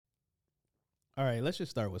All right, let's just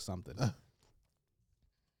start with something.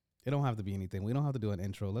 It don't have to be anything. We don't have to do an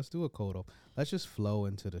intro. Let's do a cold open. Let's just flow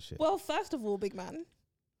into the shit. Well, first of all, big man,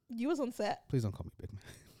 you was on set. Please don't call me big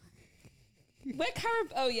man. Where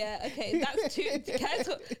Carib? Oh yeah, okay. That's two. Can I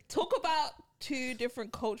talk about two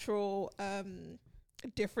different cultural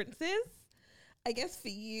differences? I guess for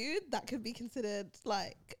you, that could be considered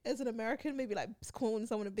like, as an American, maybe like calling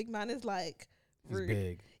someone a big man is like rude. He's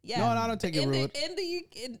big. Yeah. No, I don't take it rude. In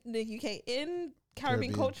the UK, in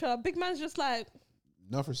Caribbean culture, big man's just like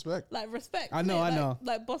enough respect. Like respect. I know, yeah, I know.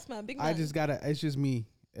 Like boss man, big man. I just gotta. It's just me.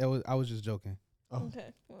 I was just joking. Oh. Okay.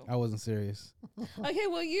 Well. I wasn't serious. Okay.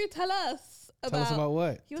 Well, you tell us about. Tell us about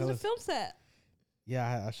what? He was a film set.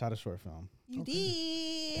 Yeah, I shot a short film. You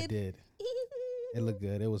did. I did. It looked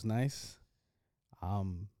good. It was nice. I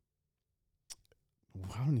don't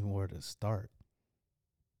even know where to start.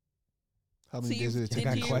 How many days did it take?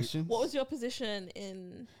 Got questions? What was your position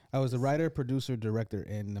in? I was the writer, producer, director,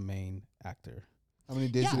 and the main actor. How many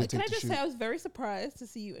days did it take can I to just shoot? say I was very surprised to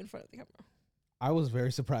see you in front of the camera. I was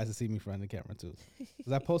very surprised to see me in front of the camera too,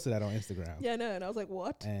 because I posted that on Instagram. Yeah, no, and I was like,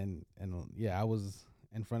 what? And yeah, I was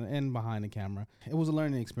in front of, and behind the camera. It was a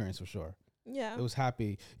learning experience for sure. Yeah, it was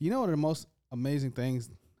happy. You know, one of the most amazing things,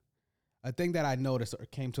 a thing that I noticed or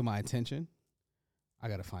came to my attention. I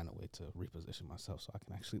gotta find a way to reposition myself so I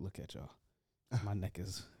can actually look at y'all. My neck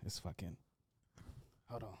is fucking.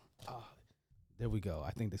 Hold on. Oh, there we go.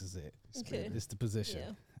 I think this is it. Okay. It's the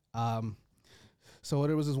position. Yeah. So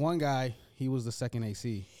there was this one guy. He was the second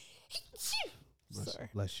AC.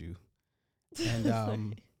 Bless you.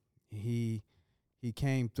 And he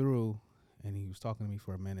came through and he was talking to me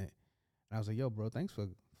for a minute. And I was like, "Yo, bro, thanks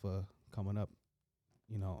for coming up,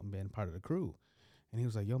 you know, and being part of the crew." And he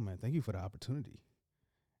was like, "Yo, man, thank you for the opportunity."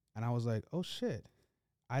 And I was like, "Oh shit."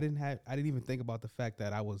 I didn't even think about the fact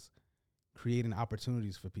that I was creating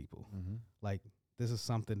opportunities for people. Mm-hmm. Like, this is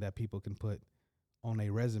something that people can put on a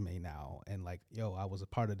resume now. And like, yo, I was a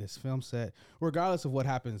part of this film set, regardless of what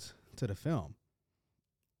happens to the film.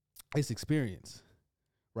 It's experience,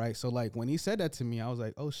 right? So like when he said that to me, I was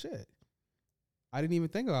like, oh shit. I didn't even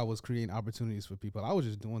think I was creating opportunities for people. I was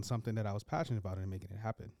just doing something that I was passionate about and making it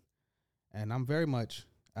happen. And I'm very much,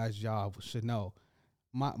 as y'all should know,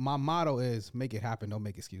 my motto is make it happen, don't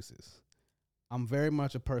make excuses. I'm very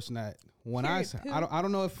much a person that when I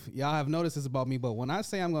don't know if y'all have noticed this about me, but when I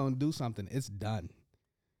say I'm going to do something, it's done.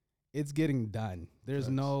 It's getting done. There's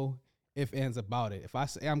no ifs, ands about it. If I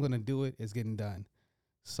say I'm going to do it, it's getting done.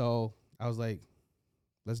 So I was like,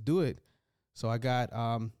 let's do it. So I got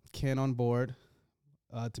Ken on board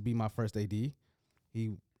to be my first AD.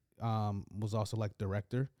 He was also like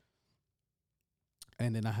director.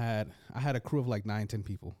 And then I had a crew of like 9-10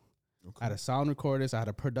 people. Okay. I had a sound recordist, I had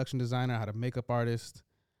a production designer, I had a makeup artist,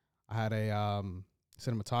 I had a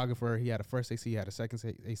cinematographer. He had a first AC, he had a second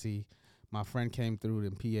AC. My friend came through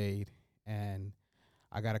and PA'd, and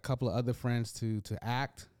I got a couple of other friends to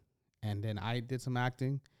act, and then I did some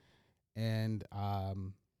acting, and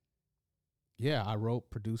yeah, I wrote,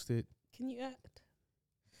 produced it. Can you act?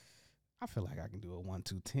 I feel like I can do a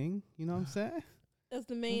 1-2 ting. You know what I'm saying? As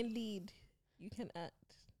the main lead, you can act.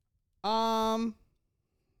 I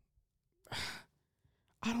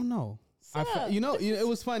don't know. It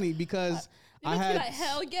was funny because I had like,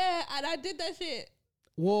 hell yeah, and I did that shit.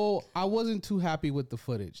 Well, I wasn't too happy with the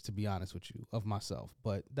footage, to be honest with you, of myself,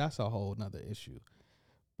 but that's a whole nother issue.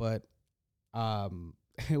 But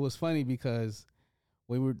it was funny because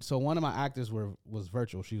one of my actors was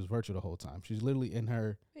virtual. She was virtual the whole time. She's literally in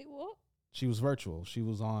her. Wait, what? She was virtual. She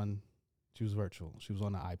was virtual. She was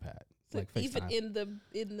on the iPad. So like even FaceTime.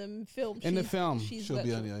 in the film, she'll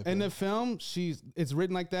be on the iPad. In the film, it's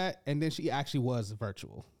written like that, and then she actually was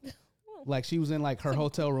virtual. Like she was in like her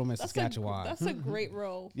hotel room in Saskatchewan. That's a great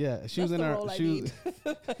role. Yeah, she was in her.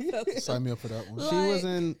 Sign me up for that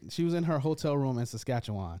one. She was in her hotel room in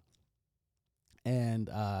Saskatchewan, and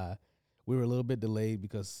we were a little bit delayed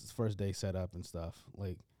because it's first day set up and stuff.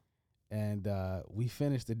 And we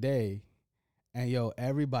finished the day, and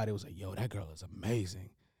everybody was like, "Yo, that girl is amazing."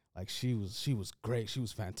 Like she was great. She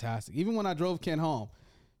was fantastic. Even when I drove Ken home,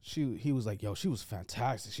 he was like, "Yo, she was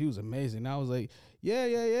fantastic. She was amazing." And I was like,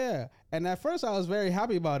 yeah. And at first I was very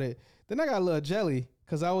happy about it. Then I got a little jelly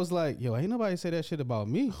because I was like, "Yo, ain't nobody say that shit about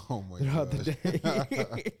me." Oh my throughout the day.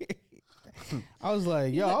 I was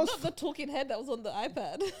like, "Yo, not the talking head that was on the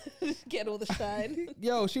iPad, getting all the shine."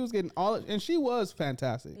 Yo, she was getting all, and she was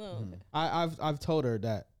fantastic. No, okay. I've told her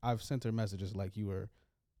that I've sent her messages like you were.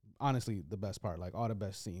 Honestly, the best part, like all the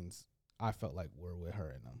best scenes, I felt like were with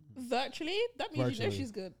her in them. Virtually? That means you know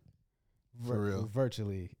she's good. For real.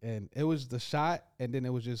 Virtually. And it was the shot, and then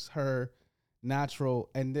it was just her natural.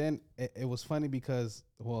 And then it was funny because,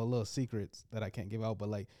 well, a little secrets that I can't give out, but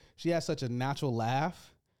like she had such a natural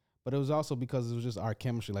laugh, but it was also because it was just our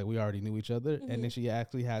chemistry. Like we already knew each other, and then she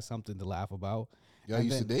actually had something to laugh about. Y'all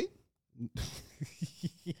used to date?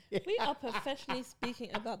 We are professionally speaking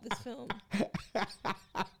about this film.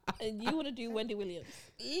 And you want to do Wendy Williams.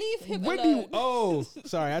 Leave him alone. Oh,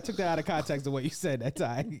 sorry. I took that out of context of what you said that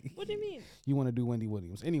time. What do you mean? You want to do Wendy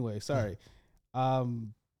Williams. Anyway, sorry.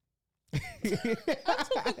 I'm talking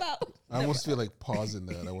about... I almost feel like pausing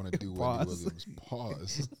that. I want to do Wendy Williams.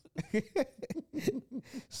 Pause.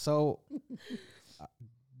 So,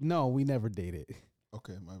 no, we never dated.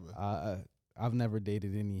 Okay, my bad. I've never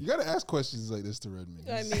dated any. You got to ask questions like this to Redmond.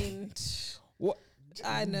 I mean... What?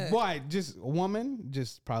 I know. Why? Just a woman?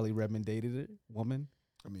 Just probably Redmond dated a woman?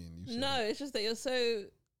 I mean, you said No, it's just that you're so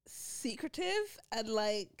secretive and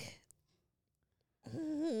like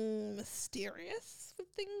mysterious with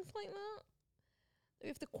things like that. We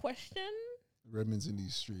have to question. Redmond's in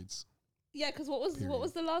these streets. Yeah, because what was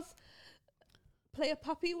the last Player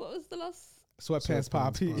Puppy? What was the last? Sweatpants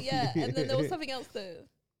Poppy. Yeah, and then there was something else though.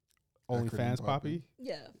 OnlyFans Poppy.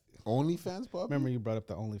 Yeah. OnlyFans Poppy. Remember you brought up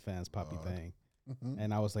the OnlyFans Poppy thing.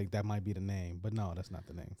 And I was like, that might be the name, but no, that's not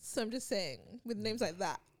the name. So I'm just saying, with names like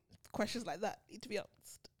that, questions like that need to be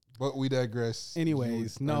asked. But we digress.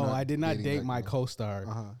 Anyways, no, I did not date my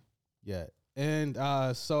co-star yet. And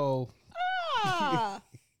so... This time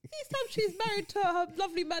she's married to her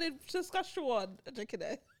lovely married Saskatchewan. I'm joking.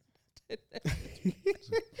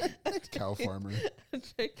 Cow farmer.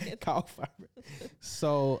 Cow farmer.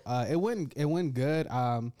 So it went good.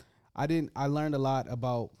 I learned a lot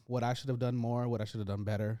about what I should have done more, what I should have done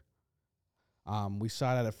better. We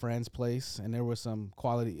shot at a friend's place, and there was some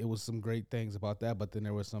quality. It was some great things about that, but then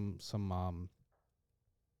there was some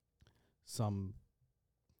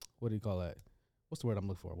what do you call that? What's the word I'm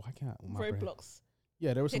looking for? Why can't roadblocks?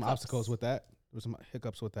 Yeah, there were some obstacles with that. There were some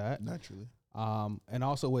hiccups with that. Naturally. And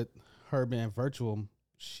also with her being virtual,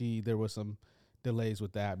 there was some delays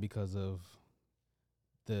with that because of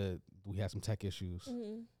we had some tech issues.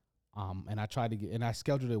 And I tried to I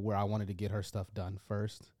scheduled it where I wanted to get her stuff done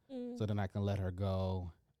first, so then I can let her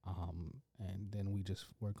go. And then we just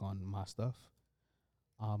work on my stuff.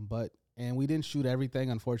 And we didn't shoot everything.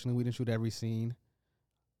 Unfortunately, we didn't shoot every scene.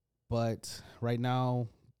 But right now,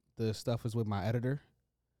 the stuff is with my editor,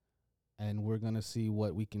 and we're gonna see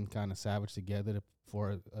what we can kind of salvage together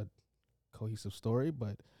for a cohesive story.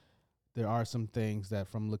 But there are some things that,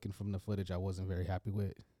 from looking from the footage, I wasn't very happy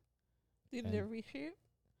with. Did they reshoot?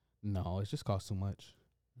 No, it just cost too much.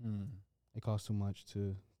 It cost too much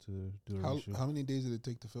to do a reshoot. How many days did it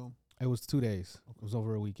take to film? It was 2 days. Okay. It was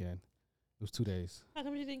over a weekend. It was 2 days. How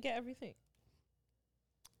come you didn't get everything?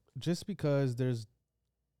 Just because there's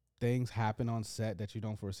things happen on set that you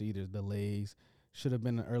don't foresee. There's delays. Should have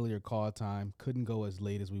been an earlier call time. Couldn't go as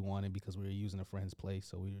late as we wanted because we were using a friend's place.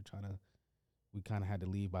 So we kind of had to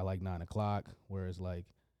leave by like 9 o'clock. Whereas like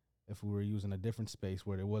if we were using a different space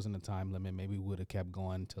where there wasn't a time limit, maybe we would have kept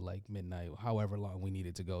going to like midnight, however long we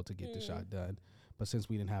needed to go to get the shot done. But since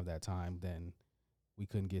we didn't have that time, then we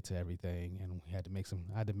couldn't get to everything, and I had to make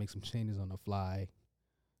some changes on the fly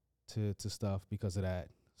to stuff because of that.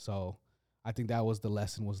 So I think that was the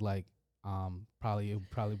lesson, was like, probably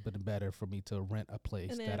been better for me to rent a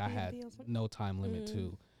place that I had no time limit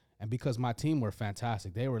to. And because my team were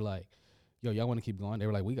fantastic, they were like, yo, y'all want to keep going? They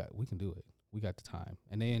were like, we can do it. We got the time.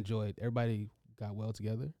 And they enjoyed, everybody got well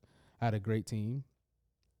together. I had a great team,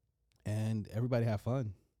 and everybody had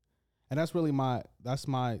fun. And that's really my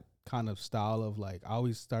kind of style of, like, I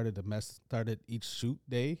always started each shoot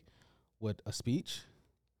day with a speech.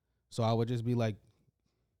 So I would just be like,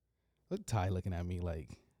 look, Ty looking at me like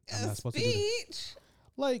I'm not supposed to do this.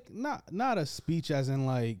 Like not a speech as in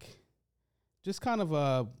like just kind of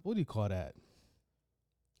a, what do you call that?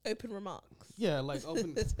 Open remarks. Yeah, like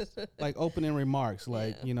opening remarks.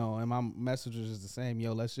 Like, you know, and my message is the same.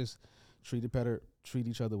 Yo, let's just treat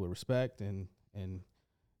each other with respect and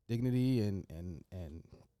dignity and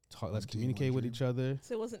talk. Let's communicate with each other.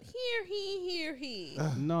 So it wasn't here he.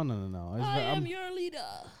 No. I am your leader.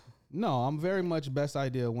 No, I'm very much best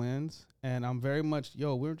idea wins, and I'm very much,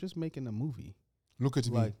 we're just making a movie. Look at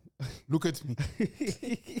me. Look at me.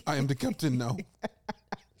 I am the captain now.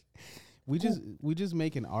 We just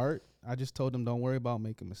making art. I just told them, don't worry about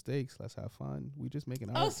making mistakes. Let's have fun. We just making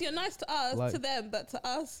art. Oh, so you're nice to us, to them, but to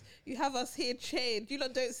us, you have us here chained. You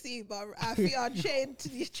lot don't see, but our feet are chained to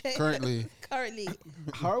these chains. Currently.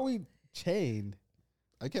 How are we chained?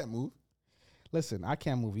 I can't move. Listen, I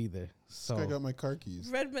can't move either. So I got my car keys.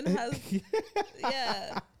 Redmond has,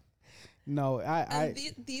 yeah. No,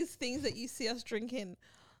 these things that you see us drinking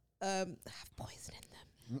have poison in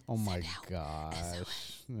them. Oh my Send help. gosh.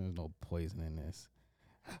 SOS. There's no poison in this.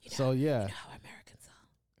 You know, So yeah. you know how Americans are.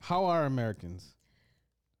 How are Americans?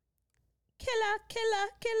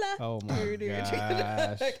 Killer. Oh my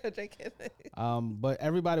gosh. But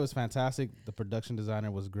everybody was fantastic. The production designer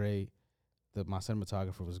was great. My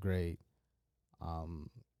cinematographer was great.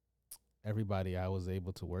 Everybody I was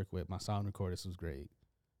able to work with, my sound recordist was great.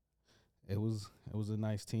 It was a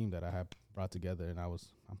nice team that I had brought together, and I'm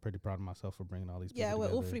pretty proud of myself for bringing all these people We're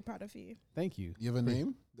together. all pretty proud of you. Thank you. You have a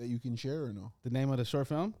name that you can share or no? The name of the short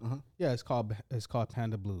film? Uh-huh. Yeah, it's called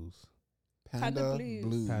Panda Blues. Panda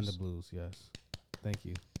Blues. Panda Blues, yes. Thank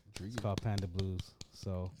you. Intriguing. It's called Panda Blues.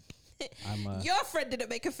 So I'm Your friend didn't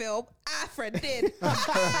make a film. Our friend did.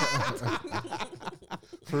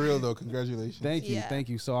 For real though, congratulations. Thank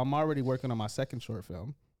you. So I'm already working on my second short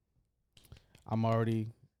film. I'm already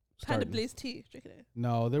Panda starting. Blues 2.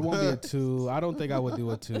 No, there won't be a 2. I don't think I would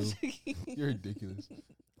do a 2. You're ridiculous.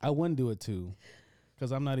 I wouldn't do a 2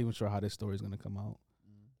 because I'm not even sure how this story is going to come out.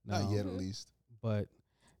 Not No. yet, at least. But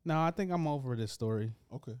no, I think I'm over this story.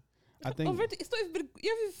 Okay. I think Already, it's not even been, you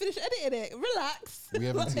haven't even finished editing it. Relax. We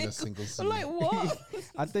haven't seen a single scene. I'm like, what?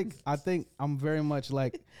 I think I'm very much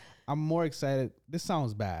like I'm more excited. This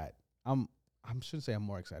sounds bad. I shouldn't say I'm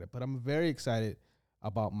more excited, but I'm very excited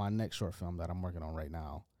about my next short film that I'm working on right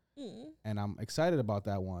now. And I'm excited about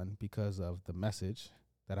that one because of the message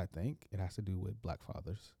that I think it has to do with Black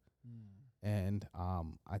fathers. And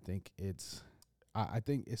I think it's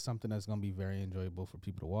something that's going to be very enjoyable for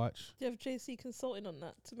people to watch. Do you have JC consulting on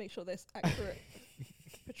that to make sure there's accurate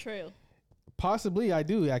portrayal? Possibly, I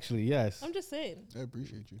do actually. Yes. I'm just saying. I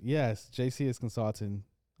appreciate you. Yes, JC is consulting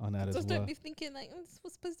on that as Just well. don't be thinking like this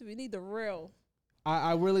was supposed to be. We need the real.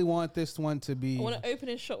 I really want this one to be. I want an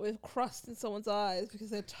opening shot with crust in someone's eyes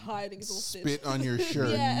because they're tired and exhausted. Spit on your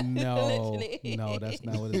shirt. Yeah, no, literally. no, that's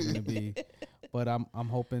not what it's going to be. But I'm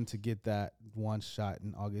hoping to get that one shot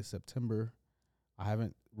in August, September. I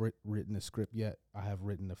haven't written the script yet. I have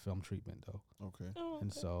written the film treatment though. Okay. Oh,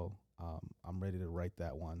 And so I'm ready to write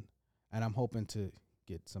that one, and I'm hoping to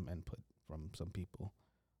get some input from some people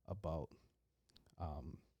about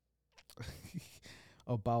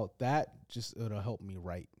about that. Just it'll help me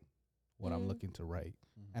write what I'm looking to write,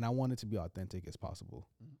 and I want it to be authentic as possible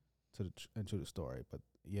to the story. But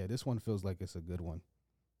yeah, this one feels like it's a good one.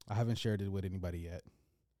 I haven't shared it with anybody yet.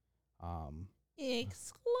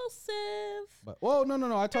 Exclusive. But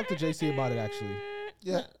no. I talked to JC about it actually.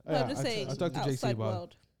 Yeah. No, I'm just saying. I talked to JC outside about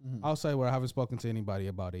world. Mhm. outside where I haven't spoken to anybody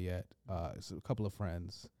about it yet. It's a couple of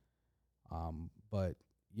friends. But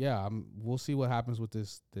yeah, we'll see what happens with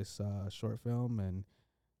this short film and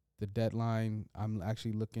the deadline. I'm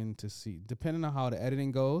actually looking to see, depending on how the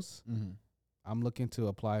editing goes, I'm looking to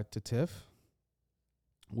apply to TIFF,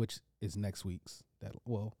 which is next week's.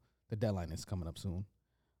 The deadline is coming up soon.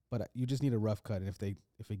 But you just need a rough cut, and if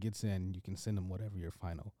it gets in, you can send them whatever your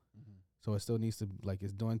final. So it still needs to, like,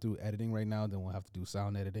 it's going through editing right now. Then we'll have to do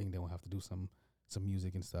sound editing. Then we'll have to do some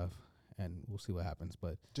music and stuff, and we'll see what happens.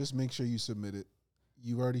 But Just make sure you submit it.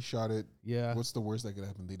 You've already shot it. yeah, What's the worst that could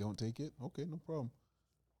happen? They don't take it? Okay, no problem.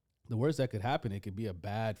 the worst that could happen, it could be a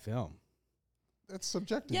bad film. That's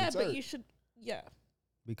subjective. Yeah, It's but art. you should. Yeah.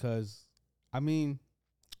 Because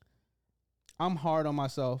I'm hard on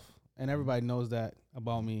myself, and everybody knows that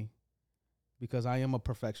about me, because I am a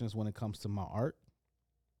perfectionist when it comes to my art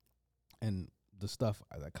and the stuff,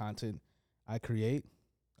 the content I create.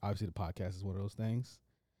 Obviously, the podcast is one of those things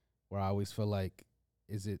where I always feel like,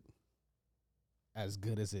 is it as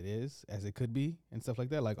good as it could be, and stuff like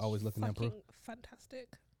that. Like always looking at Fucking fantastic.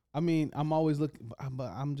 I'm always looking,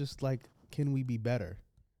 but I'm just like, can we be better?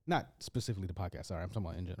 Not specifically the podcast. Sorry, I'm talking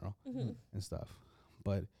about in general and stuff.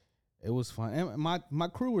 But it was fun, and my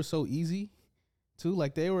crew were so easy, too.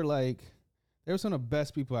 Like they were some of the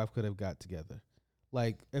best people I could have got together.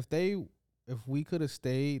 Like if we could have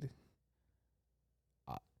stayed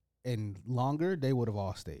and longer, they would have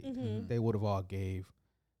all stayed. They would have all gave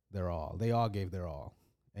their all. They all gave their all,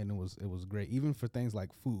 and it was great. Even for things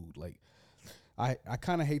like food, like I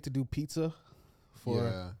kind of hate to do pizza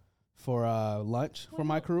for lunch for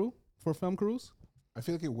my crew, for film crews. I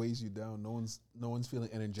feel like it weighs you down. No one's feeling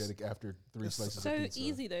energetic after 3 slices of So pizza.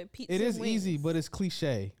 easy though. Pizza. It is and wings. easy, but it's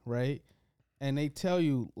cliche, right? And they tell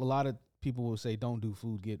you, a lot of people will say, don't do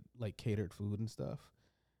food, get like catered food and stuff.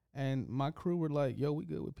 And my crew were like, yo, we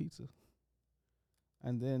good with pizza.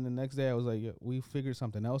 And then the next day I was like, yo, we figured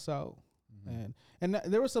something else out. And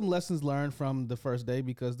there were some lessons learned from the first day,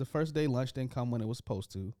 because the first day lunch didn't come when it was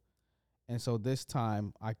supposed to. And so this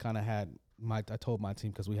time I kind of I told my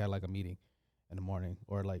team, because we had like a meeting in the morning,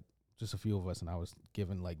 or like just a few of us, and I was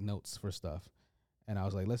giving like notes for stuff. And I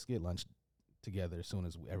was like, let's get lunch together as soon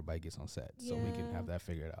as everybody gets on set, so we can have that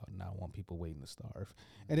figured out. And I don't want people waiting to starve.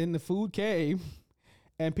 And then the food came,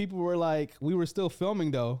 and people were like, we were still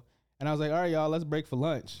filming though. And I was like, all right, y'all, let's break for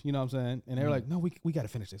lunch. You know what I'm saying? And they were like, no, we got to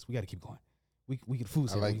finish this. We got to keep going. We get food.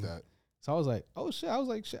 I like that. So I was like, oh shit. I was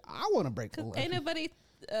like, shit, I want to break for lunch. Ain't nobody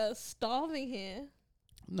starving here.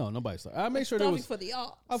 No, nobody starved. I made sure there was. For the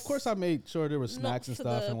arts. Of course, I made sure there was snacks and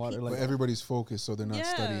stuff and water. But everybody's focused, so they're not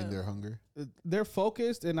studying their hunger. They're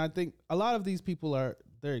focused, and I think a lot of these people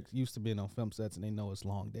they're used to being on film sets, and they know it's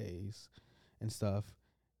long days and stuff.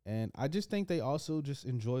 And I just think they also just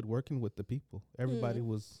enjoyed working with the people. Everybody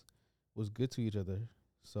was good to each other.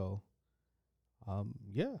 So,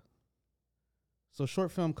 yeah. So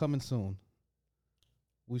short film coming soon.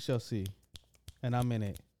 We shall see. And I'm in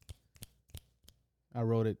it. I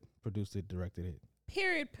wrote it, produced it, directed it.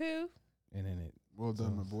 Period, poo. And in it. Well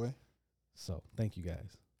done, my boy. So thank you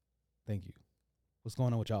guys. Thank you. What's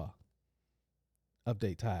going on with y'all?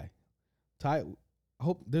 Update Ty. I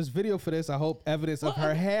hope there's video for this. I hope evidence of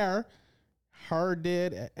her hair. Her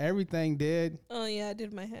did. Everything did. Oh, yeah, I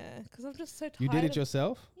did my hair. Because I'm just so tired. You did it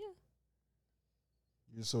yourself? Yeah.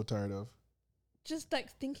 You're so tired of. Just like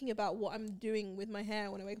thinking about what I'm doing with my hair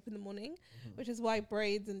when I wake up in the morning, which is why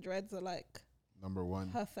braids and dreads are like number one.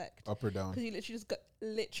 Perfect. Up or down. Because you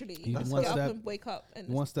literally just You get one up step, and wake up. And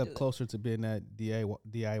one step closer to being that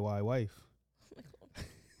DIY wife. Oh my God.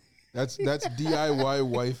 That's DIY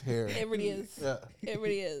wife hair. It really is. Yeah. It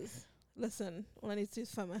really is. Listen, all I need to do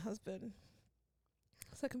is find my husband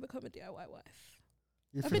so I can become a DIY wife.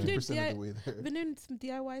 You're I've been doing 50% of the way there. I've been doing some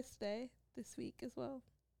DIYs today, this week as well.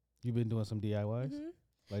 You've been doing some DIYs?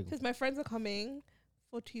 Like, because my friends are coming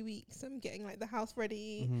for 2 weeks. I'm getting like the house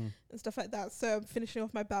ready and stuff like that. So I'm finishing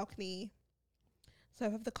off my balcony. So I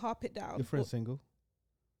have the carpet down. Your friend's single?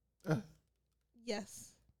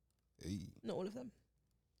 Yes. Hey. Not all of them.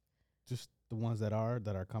 Just the ones that are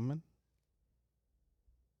coming?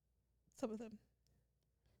 Some of them.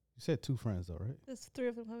 You said 2 friends though, right? There's 3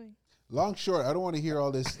 of them coming. Long short, I don't want to hear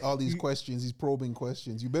all these questions, these probing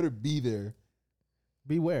questions. You better be there.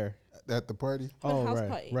 Be where? At the party. Oh, house right.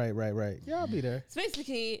 party. Right. Yeah, I'll be there. So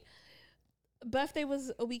basically, birthday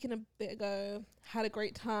was a week and a bit ago. Had a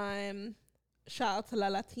great time. Shout out to La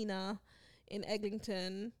Latina in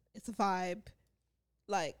Eglinton. It's a vibe.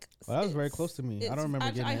 Like, well, that was very close to me. I don't remember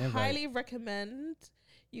getting an invite. I highly recommend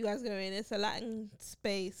you guys go in. It's a Latin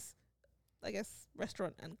space, I guess,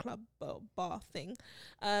 restaurant and club bar thing.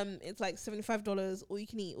 It's like $75, all you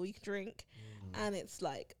can eat, all you can drink. And it's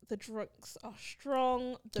like the drinks are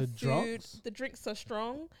strong. The drinks are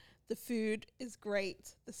strong. The food is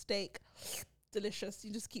great. The steak, delicious.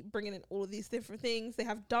 You just keep bringing in all of these different things. They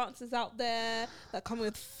have dancers out there that come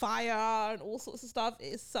with fire and all sorts of stuff.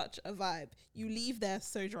 It is such a vibe. You leave there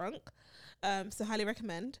so drunk. So highly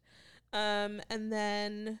recommend. And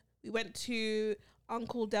then we went to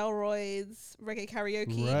Uncle Delroy's reggae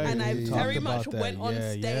karaoke, and I very much went on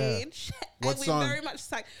stage. What and we song? very much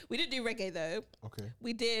sang. We didn't do reggae though. Okay.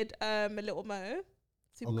 We did a Little Mo,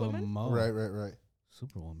 Superwoman. Right.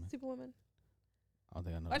 Superwoman. I don't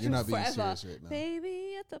think I know. Actually, You're not being forever. serious right now.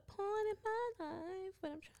 Baby, at the point in my life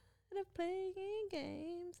when I'm tired of playing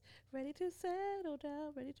games, ready to settle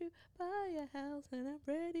down, ready to buy a house, and I'm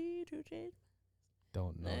ready to change.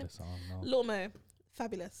 Don't know the song. No. Little Mo,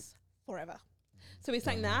 fabulous, forever. So we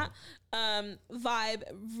sang that. Vibe,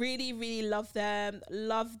 really, really love them.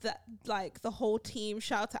 Love that, like, the whole team.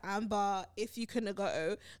 Shout out to Amber. If you couldn't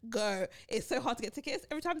go. It's so hard to get tickets.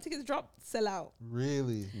 Every time tickets drop, sell out.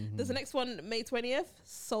 Really? There's the next one, May 20th,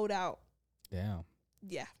 sold out. Damn.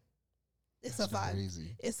 Yeah. It's That's a vibe.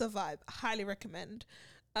 crazy. It's a vibe. Highly recommend.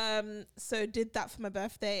 So did that for my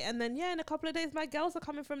birthday. And then, in a couple of days, my girls are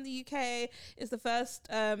coming from the UK. It's the first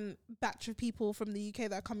batch of people from the UK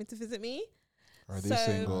that are coming to visit me. Are they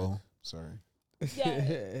single? Sorry.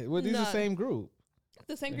 Yeah. Well, these are the same group.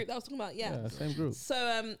 The same group that I was talking about, yeah. Same group.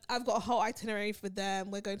 So I've got a whole itinerary for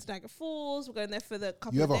them. We're going to Niagara Falls. We're going there for the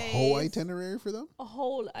couple of days. You have a whole itinerary for them? A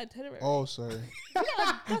whole itinerary. Oh, sorry.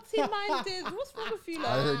 Yeah, that's minded. What's wrong with you,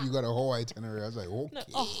 love? I heard you got a whole itinerary. I was like, okay. No,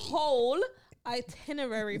 a whole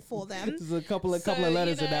itinerary for them. There's a couple of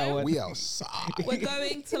letters in that one. We outside. We're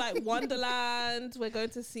going to like Wonderland. We're going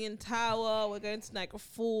to CN Tower. We're going to Niagara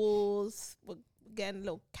Falls. We're getting a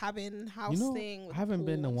little cabin house thing. I haven't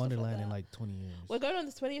been to Wonderland in like 20 years. We're going on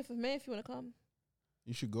the 20th of May if you want to come.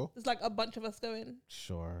 You should go. There's like a bunch of us going.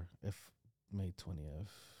 Sure. If May 20th.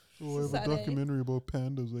 Oh, I have Saturday. a documentary about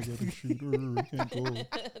pandas I got to shoot. I can't go.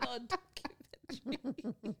 Not a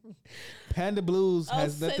documentary. Panda Blues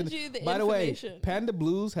has I'll nothing. send you the By the way, information. Panda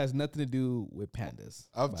Blues has nothing to do with pandas.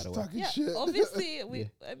 I'm by just the way. talking Yeah, shit. obviously,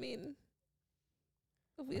 I mean,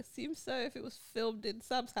 We assume so. If it was filmed in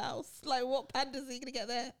Sam's house, like what pandas are you gonna get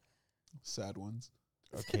there? Sad ones.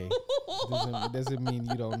 Okay. doesn't mean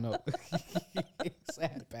you don't know.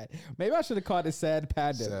 Sad panda. Maybe I should have called it sad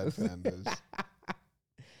panda. Sad pandas.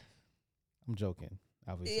 I'm joking,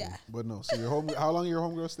 obviously. Yeah, But no, so your home. How long are your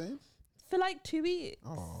homegirl staying? for like 2 weeks.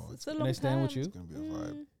 Oh, It's a Can long they staying time. with you? It's gonna be a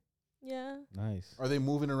vibe. Yeah. Nice. Are they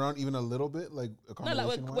moving around even a little bit, like No,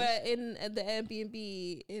 like accommodation we're in at the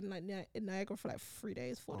Airbnb in like in Niagara for like 3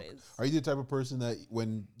 days, 4 days. Are you the type of person that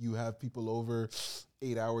when you have people over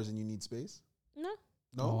 8 hours and you need space? No.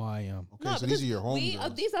 No. Oh, I am. Okay, No, so these are your we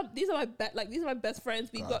homegirls. these are my these are my best friends.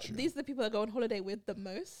 Gotcha. These are the people I go on holiday with the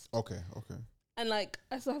most. Okay. And like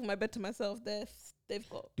I still have my bed to myself. They've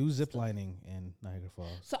got. Do zip lining in Niagara Falls.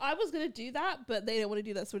 So I was gonna do that, but they didn't want to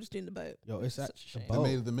do that, so we're just doing the boat. Yo, it's Such at a shame. the The boat.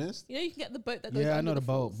 Maid of the Mist. You know, you can get the boat that goes. Yeah, I under know the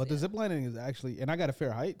boat, falls, but the yeah. zip lining is actually, and I got a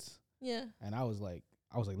Fair Heights, Yeah. and I was like,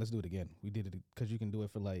 let's do it again. We did it because you can do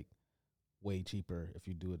it for like way cheaper if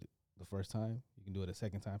you do it the first time. You can do it a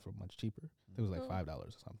second time for much cheaper. It was like Oh. $5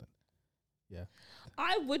 or something.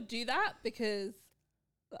 I would do that because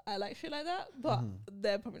I like shit like that, but Mhm.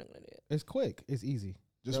 they're probably not gonna do it. It's quick. It's easy.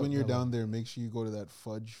 Just They'll- when you're they'll- down there, make sure you go to that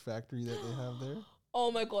fudge factory that they have there.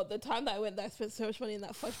 Oh my god, the time that I went there, I spent so much money in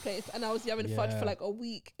that fudge place, and I was having fudge Yeah. for like a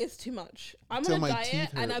week. It's too much. I'm Till on a my diet, teeth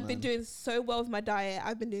and hurt, I've been man. doing so well with my diet.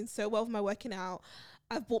 I've been doing so well with my working out.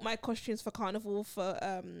 I've bought my costumes for carnival for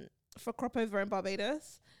crop over in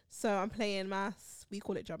Barbados. So I'm playing mass. We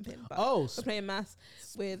call it jumping, but Oh, we're playing mass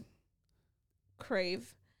with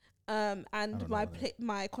Crave. And don't know my what that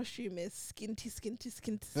my costume is skinty.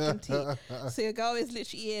 So your girl is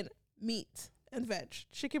literally eating meat and veg,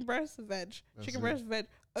 chicken breast, veg, That's chicken it. breast, veg,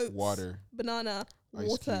 oats, Water, banana, ice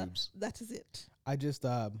water. cubes. That is it. I just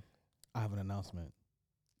I have an announcement.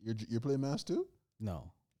 You're playing mass too?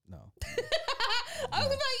 No, I was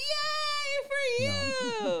like, yay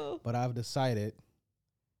for you! but I've decided,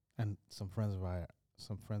 and some friends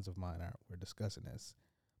of mine were discussing this.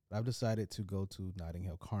 But I've decided to go to Notting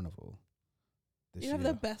Hill Carnival this You year. have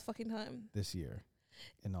the best fucking time. This year,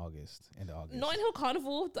 in August, end of August. Notting Hill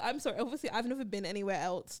Carnival. I'm sorry. Obviously, I've never been anywhere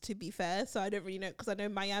else. To be fair, so I don't really know because I know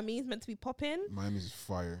Miami is meant to be popping. Miami's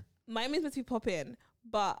fire. Miami's meant to be popping,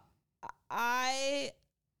 but I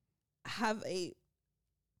have a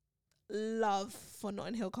love for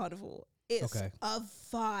Notting Hill Carnival. It's Okay. a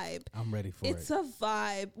vibe. I'm ready for It's it. a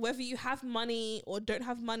vibe. Whether you have money or don't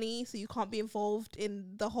have money, so you can't be involved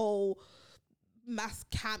in the whole mass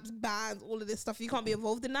camps, bands, all of this stuff. You can't be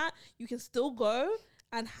involved in that. You can still go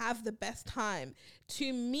and have the best time.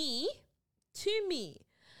 To me,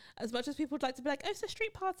 as much as people would like to be like, oh, it's a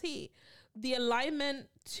street party, the alignment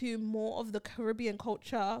to more of the Caribbean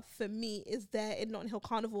culture for me is there in Notting Hill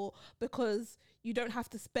Carnival because you don't have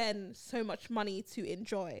to spend so much money to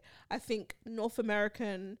enjoy. I think North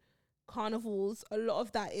American carnivals, a lot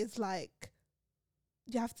of that is like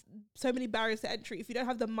you have so many barriers to entry. If you don't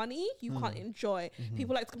have the money, you can't enjoy. Mhm.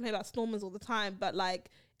 People like to complain about Stormers all the time, but like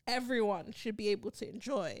everyone should be able to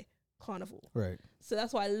enjoy carnival. Right. So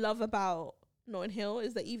that's what I love about Notting Hill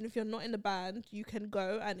is that even if you're not in the band, you can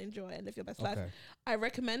go and enjoy and live your best life. Okay. I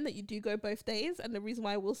recommend that you do go both days. And the reason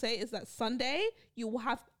why I will say is that Sunday, you will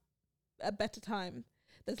have a better time.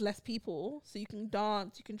 There's less people, so you can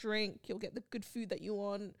dance, you can drink, you'll get the good food that you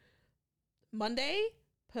want. Monday,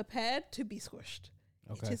 prepared to be squished.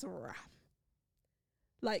 Okay. It is a wrap.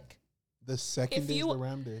 Like The second If day is you- the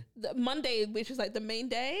Ram Day. the Monday, which is like the main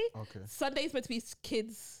day, Okay. Sunday is meant to be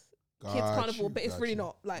kids Got carnival, you, but it's got really you.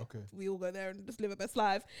 not. Like Okay. we all go there and just live our best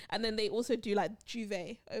life. And then they also do like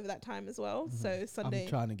Juve over that time as well. So Sunday. I'm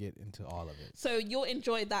trying to get into all of it. So you'll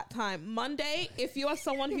enjoy that time. Monday, if you are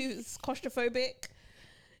someone who's claustrophobic,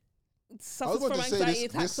 suffers about from to say, anxiety this-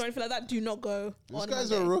 attacks this- or anything like that, do not go This on guy's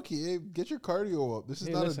Monday. a rookie. Hey, get your cardio up. This is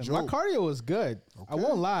Hey, not listen, a my joke. cardio is good. I Okay.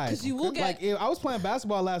 won't lie. 'Cause you will Like, I was playing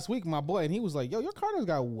basketball last week, my boy, and he was like, "Yo, your cardio's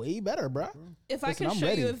got way better, bro." If I Listen, can I'm show you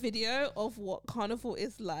ready. a video of what carnival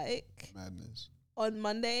is like Madness. on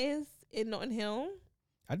Mondays in Notting Hill,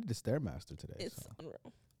 I did the Stairmaster today. it's So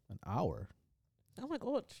unreal. an hour. Oh my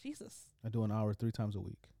god, Jesus! I do an hour 3 times a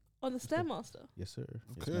week. On the Stairmaster, Yes, sir.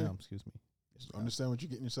 Yes, Okay. ma'am. Excuse me. Yes, Just ma'am. understand what you're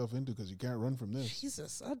getting yourself into because you can't run from this.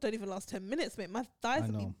 Jesus, I don't even last 10 minutes, mate. My thighs I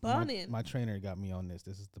would be know. burning. My trainer got me on this.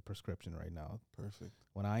 This is the prescription right now. Perfect.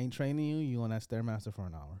 When I ain't training you, you on that Stairmaster for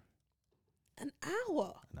an hour. An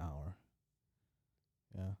hour. An hour.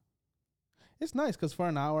 Yeah. It's nice because for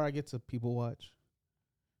an hour I get to people watch.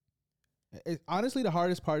 Honestly, the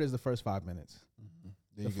hardest part is the first 5 minutes. Then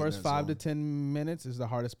The you get in first that 5 to zone. 10 minutes is the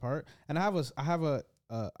hardest part. And I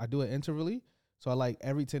do it intervally. So I like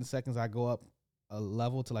every 10 seconds I go up a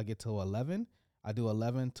level till I get to 11. I do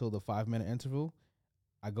 11 till the 5 minute interval.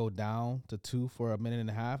 I go down to 2 for a minute and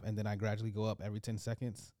a half, and then I gradually go up every 10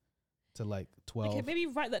 seconds to like 12. Okay, maybe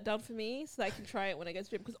write that down for me so that I can try it when I go to the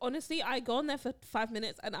gym. Because honestly, I go on there for 5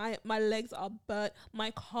 minutes and my legs are burnt.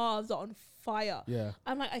 My calves are on fire. Yeah.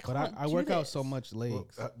 I'm like, I But can't I do work out this. so much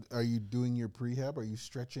legs. Are you doing your prehab? Are you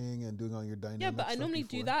stretching and doing all your dynamic Yeah, but I stuff normally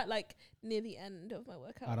do before? that like near the end of my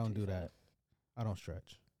workout. I don't to be do fair. that. I don't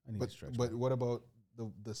stretch. I need But to stretch. but more. what about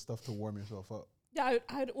the stuff to warm yourself up? Yeah,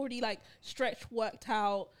 I'd already like stretched, worked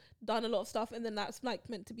out, done a lot of stuff, and then that's like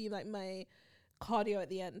meant to be like my cardio at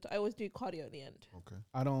the end. I always do cardio at the end. Okay.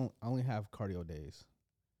 I only have cardio days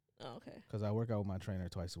Oh, okay. because I work out with my trainer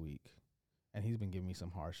twice a week, and he's been giving me some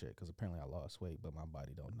hard shit because apparently I lost weight, but my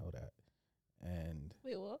body don't know that. And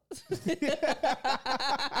Wait, what?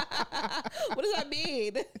 What does that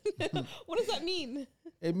mean? What does that mean?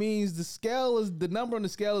 it means the number on the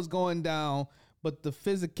scale is going down, but the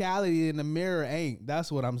physicality in the mirror ain't.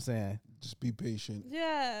 That's what I'm saying. Just be patient.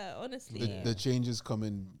 Yeah, honestly. The changes come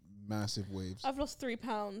in massive waves. I've lost 3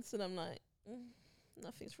 pounds and I'm like,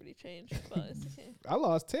 nothing's really changed, but it's okay. I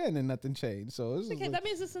lost 10 and nothing changed. So it's Okay, that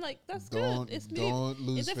means it's like, that's Don't good. It's don't It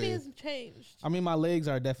lose definitely faith. hasn't changed. I mean, my legs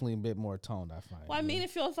are definitely a bit more toned, I find. Well, I mean,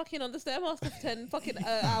 if you're fucking on the Stairmaster for 10 fucking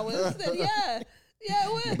hours, then yeah, it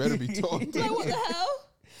You would. better be told. Like, what the hell?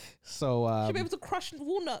 So, Should be able to crush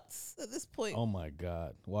walnuts at this point. oh my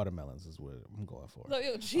God, watermelons is what I'm going for. Like,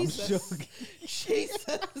 yo, Jesus. joking. Jesus.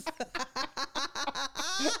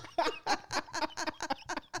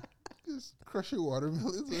 Just crush your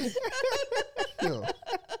watermelons. Yo.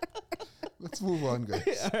 Let's move on,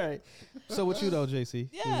 guys. All right. So with you though, JC?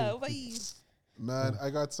 Yeah, bye. Man, I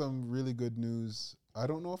got some really good news. I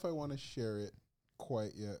don't know if I want to share it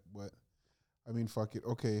quite yet, but I mean, fuck it.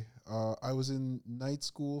 Okay. I was in night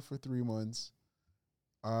school for 3 months.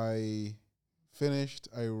 I finished.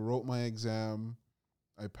 I wrote my exam.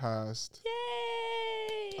 I passed.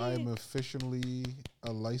 Yay! I'm officially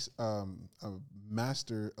a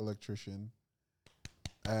master electrician.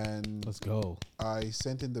 And Let's go. I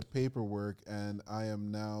sent in the paperwork, and I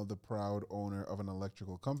am now the proud owner of an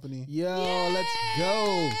electrical company. Yo, let's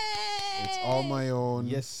go. It's all my own.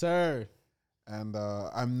 Yes, sir. And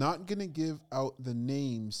I'm not going to give out the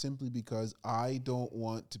name simply because I don't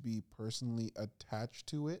want to be personally attached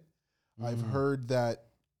to it. I've heard that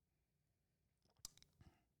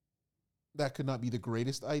could not be the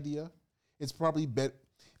greatest idea. It's probably better.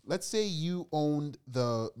 Let's say you owned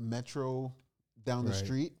the metro down the Right.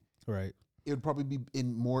 street. Right. It would probably be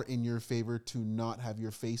more in your favor to not have your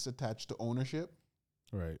face attached to ownership.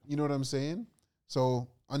 Right. You know what I'm saying? So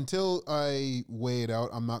until I weigh it out,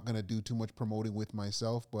 I'm not going to do too much promoting with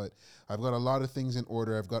myself, but I've got a lot of things in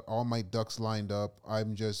order. I've got all my ducks lined up.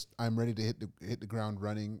 I'm ready to hit the ground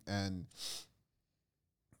running. And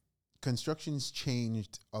construction's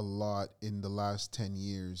changed a lot in the last 10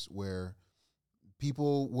 years where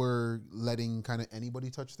people were letting kind of anybody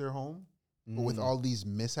touch their home. But with all these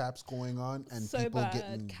mishaps going on and so people bad.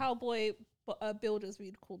 getting Cowboy builders,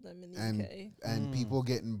 we'd call them in the UK. and people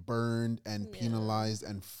getting burned and Yeah. penalized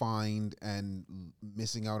and fined and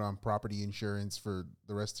missing out on property insurance for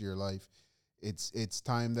the rest of your life, it's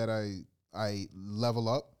time that I level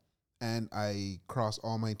up and I cross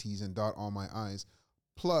all my T's and dot all my I's.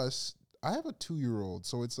 Plus, I have a 2-year-old,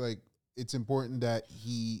 so it's like it's important that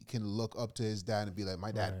he can look up to his dad and be like,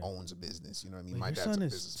 my dad Right. owns a business. You know what I mean? Wait, My your dad's son a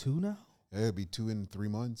is business. 2 now? Yeah, it'll be 2 in 3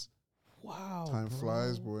 months. Wow. Time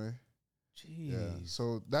flies, boy. Jeez. Yeah.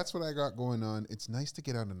 So that's what I got going on. It's nice to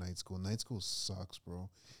get out of night school. Night school sucks, bro.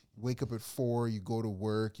 You wake up at 4, you go to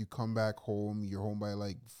work, you come back home, you're home by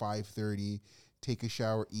like 5:30, take a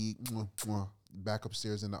shower, eat, back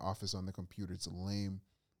upstairs in the office on the computer. It's lame.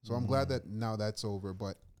 So I'm glad that now that's over,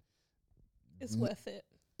 but It's worth it.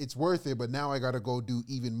 it's worth it. But now I got to go do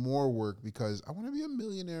even more work because I want to be a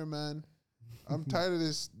millionaire, man. I'm tired of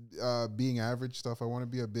this being average stuff. I want to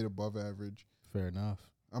be a bit above average. Fair enough.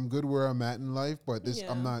 I'm good where I'm at in life, but this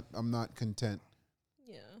Yeah. I'm not content.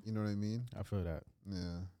 Yeah. You know what I mean? I feel that.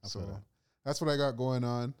 Yeah. I So feel that. that's what I got going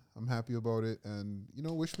on. I'm happy about it, and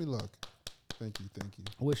wish me luck. Thank you.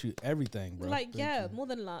 I wish you everything, bro. Like, yeah, you. more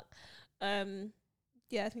than luck.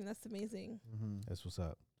 Yeah, I think that's amazing. Mm-hmm. That's what's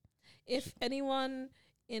up. If anyone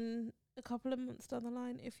in a couple of months down the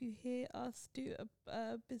line, if you hear us do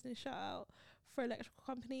a business shout out for electrical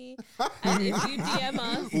company, and if you DM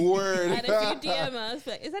us, Word. and if you DM us,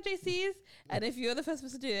 like, is that JC's? And if you're the first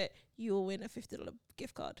person to do it, you will win a $50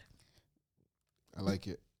 gift card. I like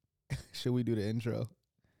it. Should we do the intro?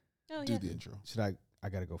 Oh Do yeah. the intro. Should I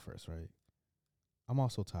gotta go first, right? I'm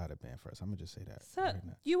also tired of being first. I'm gonna just say that. So right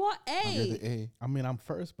now. you are You're A. the A. I mean, I'm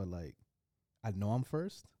first, but like, I know I'm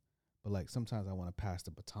first, but like sometimes I want to pass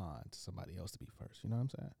the baton to somebody else to be first. You know what I'm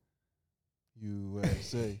saying?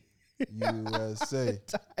 USA, USA,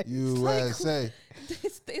 USA.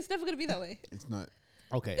 It's never gonna be that way. It's not.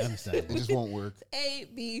 Okay, understand. It just won't work. A,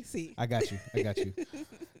 B, C. I got you.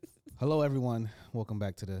 Hello, everyone. Welcome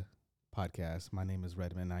back to the podcast. My name is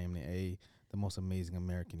Redmond. I am the most amazing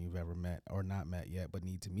American you've ever met or not met yet, but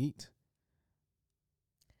need to meet.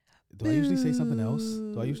 Do I usually say something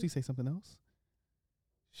else?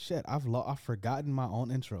 Shit, I've forgotten my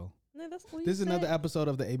own intro. No, that's all you This is another said. episode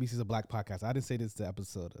of the ABCs of Black podcast. I didn't say this is the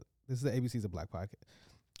episode. This is the ABCs of Black podcast.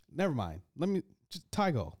 Never mind. Let me just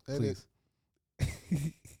Tygo, please.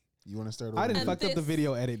 You want to start? I over? didn't fuck up the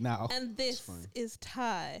video edit now. And this is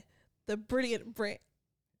Ty, the brilliant Brit,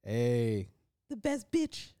 Hey, the best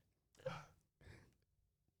bitch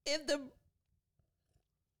in the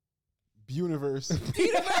universe. university,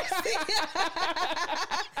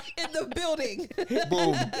 in the building.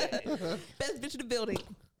 Boom. Best bitch in the building.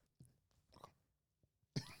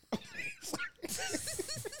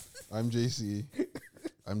 I'm JC.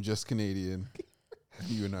 I'm just Canadian. And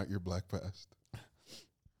you are not your black past.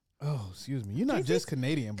 oh, excuse me. You're not JC's just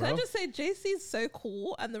Canadian, bro. Can I just say JC's so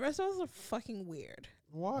cool and the rest of us are fucking weird.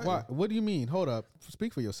 Why? What do you mean? Hold up.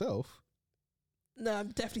 Speak for yourself. No, I'm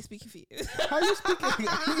definitely speaking for you. How you speaking?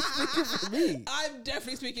 How you speaking for me? I'm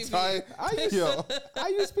definitely speaking for Ty, you. How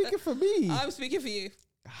you speaking for me? I'm speaking for you.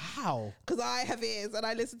 How? Because I have ears and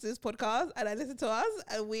I listen to this podcast and I listen to us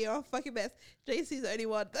and we are fucking best. JC's the only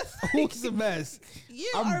one that's Who's the best?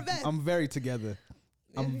 You are a best. I'm very together.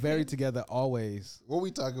 I'm very together always. What are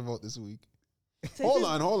we talking about this week? So Hold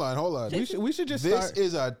just- on. We should just This start.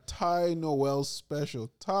 is a Ty Noel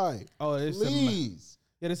special. Ty, Oh, it's please.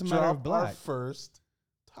 it's a matter of drop our black. first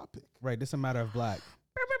topic. Right, this is a matter of black.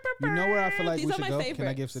 You know where I feel like These we are should my go? Can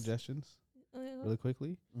I give favorites. suggestions really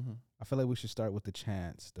quickly? Mm-hmm. I feel like we should start with the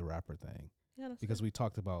Chance, the rapper thing, Yeah, that's because we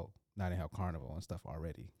talked about Notting Hill Carnival and stuff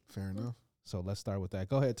already. Fair enough. So let's start with that.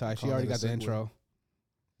 Go ahead, Ty. She Call already it a got the segue. intro.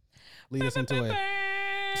 Lead us into it.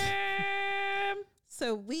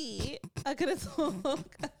 So we are going to talk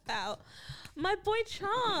about my boy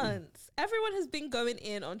Chance. Everyone has been going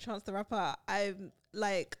in on Chance the Rapper. I'm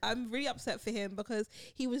really upset for him because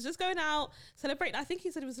he was just going out celebrating. I think he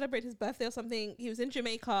said he was celebrating his birthday or something. He was in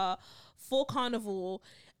Jamaica for Carnival.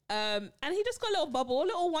 And he just got a little bubble, a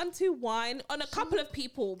little 1-2 wine on a couple of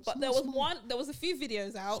people. But there was a few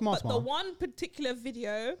videos out. Small. The one particular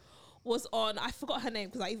video was on, I forgot her name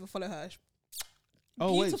because I even follow her.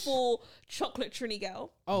 Oh, wait. Beautiful chocolate Trini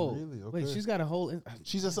girl. Oh, Really? wait, Okay. she's got a whole.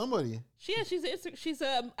 She's a somebody. She's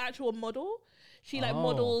a actual model. She Oh.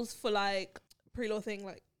 models for like pre-law thing,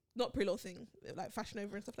 like not pre-law thing, like Fashion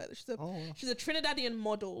Over and stuff like that. She's a Trinidadian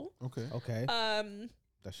model. Okay. Okay.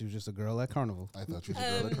 That she was just a girl at Carnival. I thought she was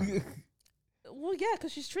a girl at Carnival. Well, yeah,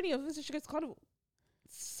 because she's Trini. Obviously, she goes to Carnival.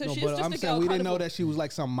 So No, she's but just I'm a saying girl. we at didn't know Carnival. that she was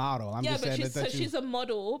like some model. I'm Yeah, just but saying that she's a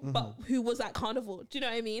model, but who was at Carnival. Do you know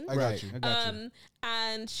what I mean? I got you. I got you.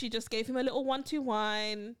 And she just gave him a little 1-2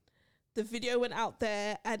 wine. The video went out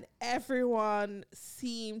there and everyone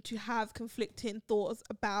seemed to have conflicting thoughts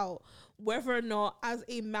about whether or not, as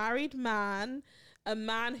a married man, a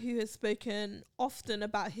man who has spoken often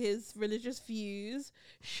about his religious views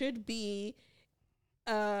should be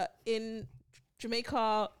in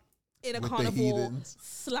Jamaica in a With the carnival heathens.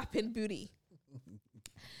 slapping booty.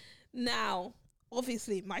 Now,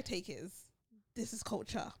 obviously, my take is this is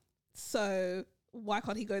culture. So why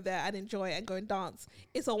can't he go there and enjoy it and go and dance?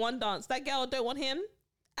 It's a one dance. That girl don't want him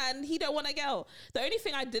and he don't want that girl. The only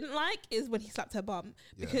thing I didn't like is when he slapped her bum.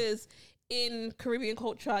 Yeah. Because in Caribbean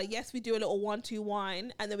culture, yes, we do a little 1-2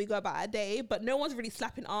 wine and then we go about our day, but no one's really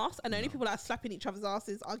slapping ass. And the only people that are slapping each other's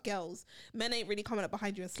asses are girls. Men ain't really coming up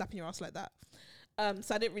behind you and slapping your ass like that.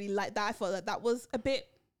 So I didn't really like that. I thought that was a bit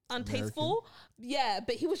untasteful. Yeah,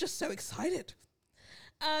 but he was just so excited.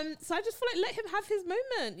 So I just feel like let him have his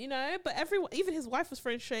moment, you know. But everyone, even his wife was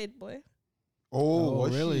throwing shade, boy. Oh,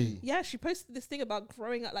 was really? she? Yeah, she posted this thing about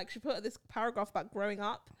growing up. Like she put this paragraph about growing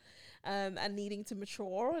up, and needing to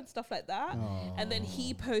mature and stuff like that. And then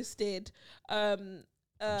he posted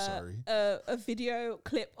sorry. a video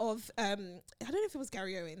clip of I don't know if it was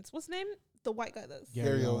Gary Owens. What's his name? The white guy that's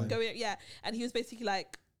Gary Owen. going. Yeah, and he was basically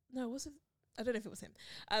like, no, was it? I don't know if it was him.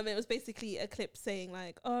 It was basically a clip saying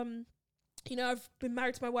like, you know, I've been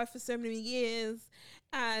married to my wife for so many years,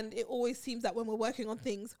 and it always seems that when we're working on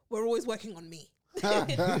things, we're always working on me.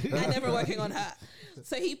 and never working on her.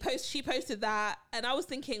 So she posted that, and I was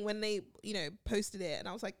thinking when they, you know, posted it, and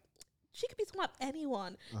I was like, she could be talking about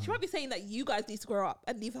anyone. She might be saying that you guys need to grow up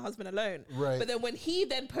and leave her husband alone. Right. But then when he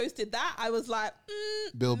then posted that, I was like,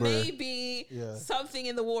 Bill Burr. maybe something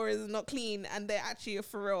in the war is not clean, and they're actually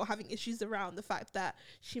for real having issues around the fact that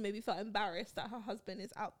she maybe felt embarrassed that her husband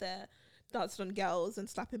is out there dancing on girls and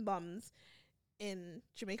slapping bums in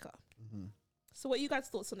Jamaica. So what are you guys'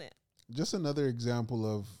 thoughts on it? Just another example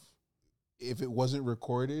of, if it wasn't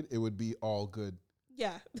recorded, it would be all good.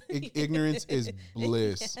 Yeah. Ignorance is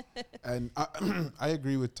bliss. And I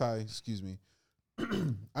agree with Ty, excuse me.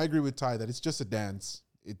 I agree with Ty that it's just a dance.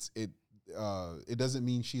 It doesn't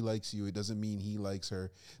mean she likes you. It doesn't mean he likes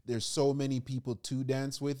her. There's so many people to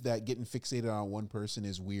dance with that getting fixated on one person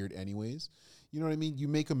is weird anyways. You know what I mean? You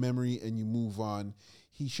make a memory and you move on.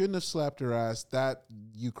 He shouldn't have slapped her ass. That,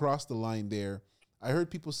 you crossed the line there. I heard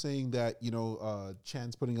people saying that,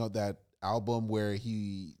 Chan's putting out that album where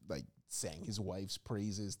he like sang his wife's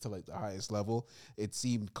praises to like the highest level. It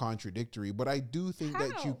seemed contradictory, but I do think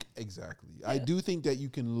that you I do think that you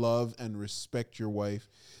can love and respect your wife,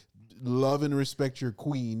 love and respect your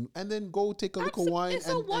queen, and then go take a little wine. It's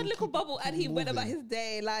a one little bubble, and he went about his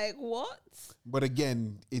day. Like, what? But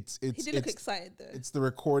again, he did look excited though. It's the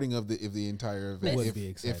recording of the entire event.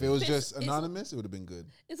 If it was just anonymous, it would have been good.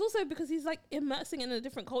 It's also because he's like immersing in a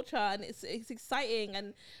different culture, and it's exciting,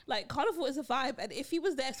 and like carnival is a vibe. And if he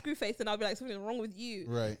was there screw face, then I'd be like, something's wrong with you.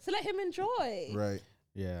 Right. So let him enjoy. Right.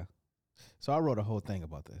 Yeah. So I wrote a whole thing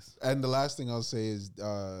about this. And the last thing I'll say is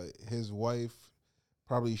his wife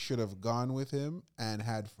probably should have gone with him and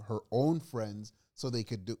had her own friends so they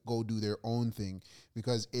could go do their own thing.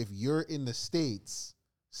 Because if you're in the States,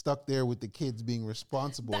 stuck there with the kids being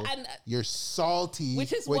responsible, you're salty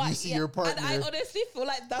which is when you see your partner. And I honestly feel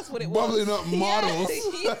like that's what it bubbling was. Up models.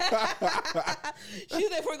 She's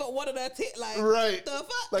therefore got one on her tit, like, right. the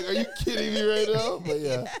fuck? Like, are you kidding me right now? But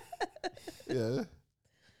yeah.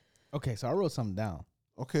 Okay, so I wrote something down.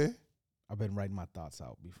 Okay. I've been writing my thoughts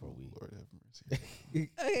out before we. Lord have mercy.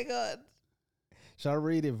 Okay, God. Should I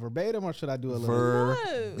read it verbatim or should I do a little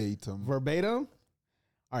verbatim? Verbatim.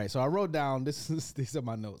 All right, so I wrote down these are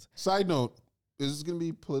my notes. Side note: is this going to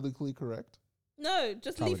be politically correct? No,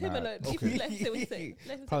 just Probably leave him not. alone. Okay. Let him say what he's saying.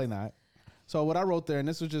 Probably not. So what I wrote there, and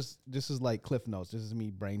this is like Cliff Notes. This is me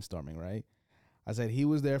brainstorming, right? I said he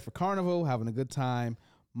was there for carnival, having a good time.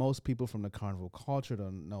 Most people from the carnival culture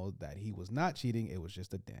don't know that he was not cheating. It was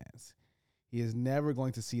just a dance. He is never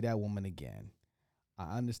going to see that woman again.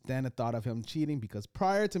 I understand the thought of him cheating because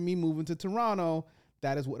prior to me moving to Toronto,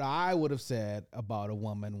 that is what I would have said about a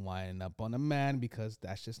woman winding up on a man, because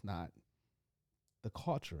that's just not the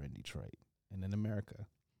culture in Detroit and in America.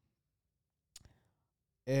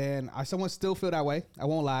 And I somewhat still feel that way. I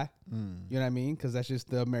won't lie. You know what I mean? Because that's just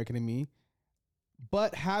the American in me.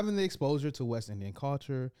 But having the exposure to West Indian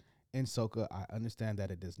culture in soca, I understand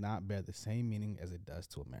that it does not bear the same meaning as it does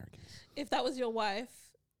to Americans. If that was your wife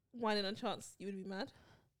whining on Chance, you would be mad?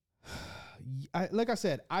 Like I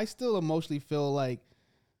said, I still emotionally feel like,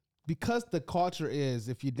 because the culture is,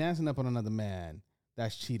 if you're dancing up on another man,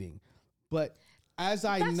 that's cheating. But as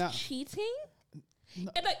that's cheating?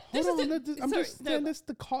 No, and like, I'm just saying that's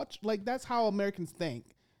the culture. Like, that's how Americans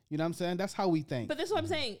think. You know what I'm saying? That's how we think. But this is what I'm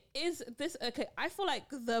saying. Is this okay? I feel like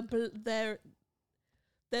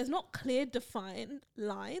there's not clear defined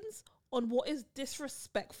lines on what is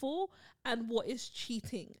disrespectful and what is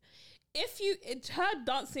cheating. If it's her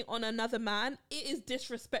dancing on another man, it is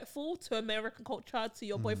disrespectful to American culture, to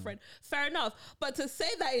your boyfriend. Fair enough. But to say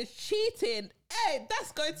that is cheating, hey,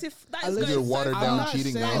 that's going to watered down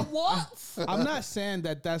cheating now. What? I'm not saying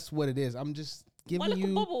that that's what it is. I'm just giving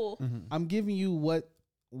you. I'm giving you what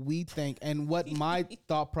we think and what my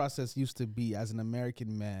thought process used to be as an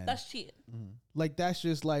American man. That's cheating. Like, that's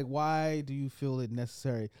just like, why do you feel it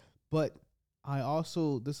necessary? But I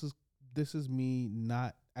also, this is me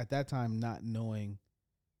not, at that time, not knowing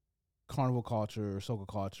carnival culture, soca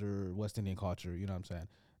culture, West Indian culture, you know what I'm saying?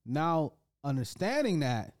 Now, understanding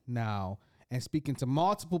that now and speaking to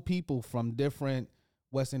multiple people from different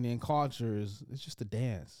West Indian cultures, it's just a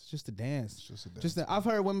dance. It's just a dance. I've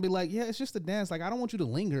heard women be like, yeah, it's just a dance. Like, I don't want you to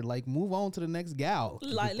linger. Like, move on to the next gal.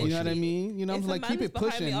 Like, you know what I mean? You know, I'm like, keep it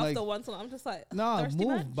pushing. Me like, after once, I'm just like, no,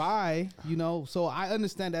 move by. You know, so I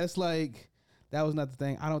understand that. It's like, that was not the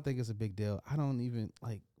thing. I don't think it's a big deal. I don't even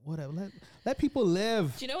like, whatever. Let people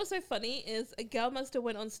live. Do you know what's so funny is a girl must have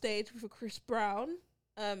went on stage with Chris Brown,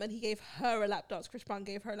 and he gave her a lap dance. Chris Brown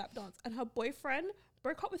gave her a lap dance, and her boyfriend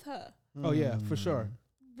broke up with her. Oh yeah, for sure.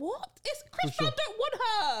 What? It's Chris Brown don't want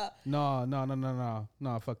her.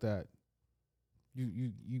 No, fuck that.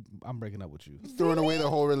 I'm breaking up with you. Throwing away the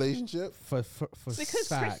whole relationship. For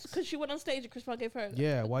facts. Because she went on stage and Chris Brown gave her.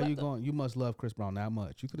 Yeah, why you going? You must love Chris Brown that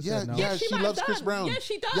much. You could have Yeah, said no. yeah, she she might loves have Chris done. Brown. Yeah,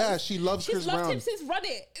 she does. Yeah, she loves She's Chris loved Brown. him since Run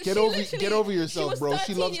It. Get over yourself, bro.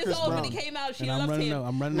 She loves Chris years old Brown. when he came out. She And I'm loved running him. up-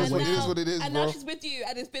 I'm running and away. It is what it is, And bro. now she's with you,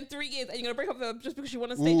 and it's been 3 years, and you're gonna break up with her just because she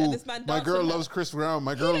went on stage Ooh, and this man. my danced girl with her. loves Chris Brown.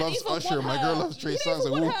 My You girl don't loves even Usher. want My her. girl loves Trey You don't Songz.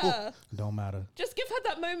 even want Like, her. Don't matter. Just give her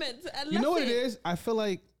that moment. And You know what it it is? I feel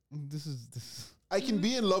like this. I can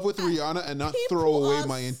be in love with Rihanna and not People throw away are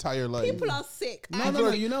my entire life. People are sick. No, I no, think-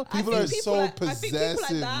 no. You know, people I are think so I think people like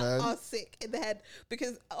possessive, that man. are sick in the head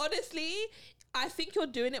because honestly, I think you're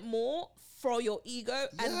doing it more for your ego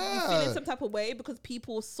and you feel in some type of way because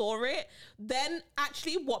people saw it. Then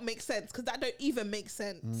actually, what makes sense? Because that don't even make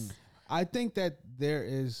sense. I think that there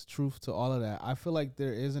is truth to all of that. I feel like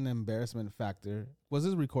there is an embarrassment factor. Was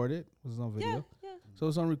this recorded? Was this on video? Yeah. So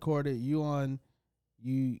it's unrecorded.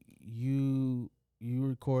 You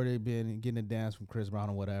recorded getting a dance from Chris Brown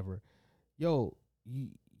or whatever. Yo, you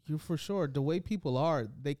for sure. The way people are,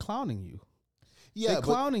 they clowning you. Yeah, they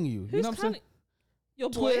clowning you. Who's You know what I'm saying? clowning? Your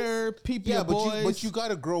boys? Twitter, people, yeah, boys. but you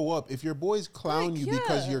gotta grow up. If your boys clown Like, you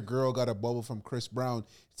because yeah. your girl got a bubble from Chris Brown,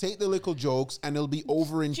 take the little jokes and it'll be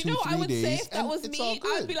over in Do 2-3 you know what I would days. say if that and was it's all me?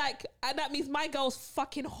 good. I'd be like, and that means my girl's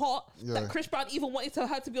fucking hot. Yeah. That Chris Brown even wanted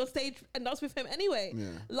her to be on stage and dance with him anyway. Yeah.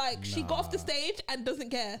 Like she got off the stage and doesn't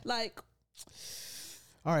care. Like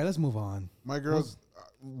All right, let's move on. My girls, just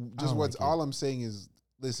don't what's like it. all I'm saying is,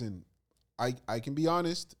 listen, I can be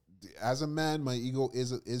honest. As a man, my ego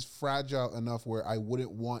is fragile enough where I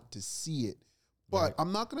wouldn't want to see it, but Right.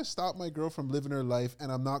 I'm not gonna stop my girl from living her life,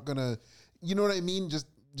 and I'm not gonna, you know what I mean? Just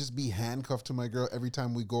be handcuffed to my girl every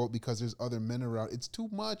time we go out because there's other men around. It's too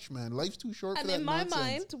much, man. Life's too short and for that in my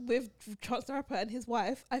nonsense. mind, with Chance the Rapper and his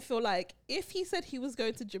wife, I feel like if he said he was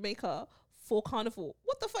going to Jamaica for carnival,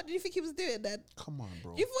 what the fuck did you think he was doing then? Come on,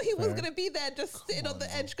 bro. You thought he was Fair. gonna be there just sitting on on, the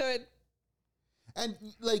bro. edge going And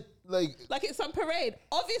like, like it's some parade.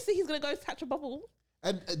 Obviously he's gonna go catch a bubble.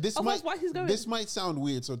 and this Otherwise, might why he's going? this might sound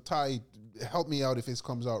weird. So Ty, help me out if this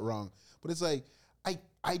comes out wrong. But it's like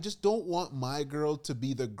I just don't want my girl to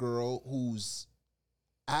be the girl who's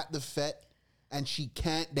at the fete and she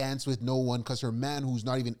can't dance with no one because her man who's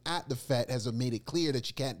not even at the fete has made it clear that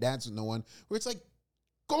she can't dance with no one. Where it's like,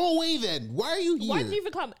 go away then. Why are you here? Why did you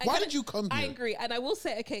even come? And Why can did you come I here? agree, and I will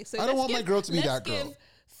say, okay, so I don't let's want my give- girl to be let's that girl. give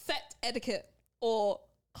fete etiquette or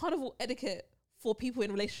carnival etiquette for people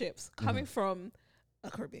in relationships coming from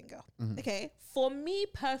a Caribbean girl. Okay, for me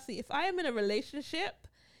personally, if I am in a relationship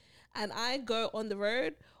and I go on the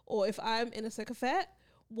road, or if I'm in a soccer fete,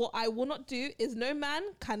 what I will not do is no man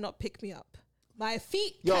cannot pick me up. My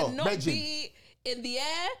feet Yo, cannot Megan. be in the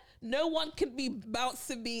air. No one can be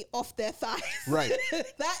bouncing me off their thighs. Right.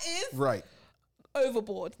 That is Right,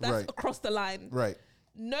 overboard. That's Right. across the line. right.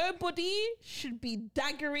 Nobody should be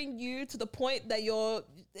daggering you to the point that your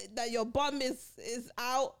bum is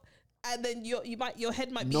out, and then your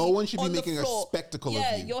head might be. No one should be on the making a floor. spectacle of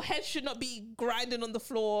Yeah, you. your head should not be grinding on the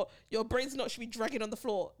floor. Your brains not should be dragging on the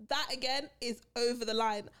floor. That again is over the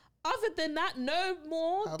line. Other than that, no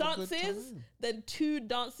more Have a good dances time. than 2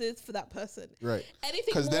 dances for that person. Right.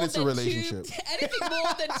 Anything 'Cause more then it's a than relationship. anything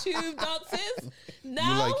more than 2 dances.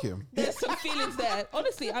 Now like him. there's some feelings there.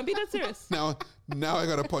 Honestly, I'm being dead serious. Now I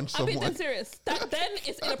gotta punch I'm being someone. dead serious. Then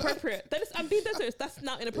it's inappropriate. I'm being dead serious. That's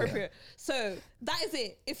now inappropriate. So that is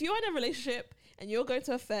it. If you're in a relationship and you're going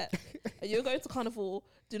to a fete and you're going to carnival,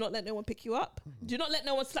 do not let no one pick you up. Do not let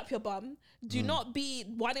no one slap your bum. Do not be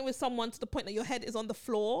whining with someone to the point that your head is on the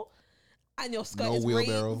floor and your skirt No is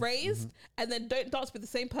wheelbarrow. raised. And then don't dance with the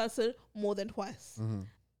same person more than twice.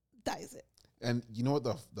 That is it. And you know what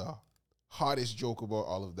the hottest joke about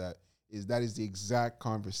all of that is the exact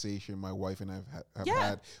conversation my wife and I have Yeah.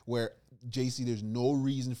 had where, JC, there's no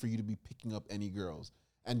reason for you to be picking up any girls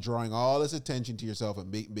and drawing all this attention to yourself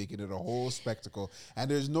and making it a whole spectacle.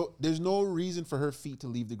 And there's no reason for her feet to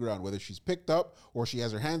leave the ground, whether she's picked up or she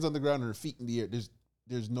has her hands on the ground and her feet in the air.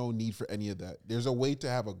 There's no need for any of that. There's a way to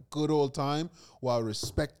have a good old time while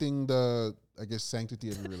respecting the, I guess, sanctity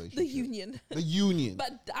of the relationship. The union. The union.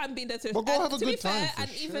 But I'm being dead serious. But go And have a to be good time, fair, for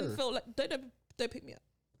and even sure. feel like don't pick me up.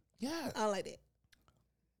 Yeah. I don't like it.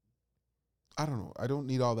 I don't know. I don't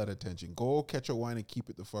need all that attention. Go catch a wine and keep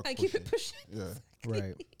it the fuck And pushing. keep it pushing. Yeah.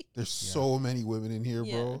 Right. There's so many women in here,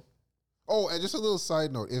 Yeah. bro. Oh, and just a little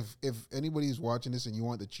side note. If anybody's watching this and you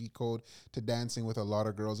want the cheat code to dancing with a lot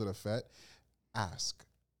of girls at a fete, ask.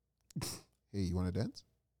 Hey, you want to dance?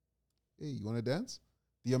 Hey, you want to dance?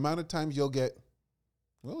 The amount of times you'll get,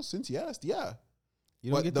 well, since you asked, yeah. You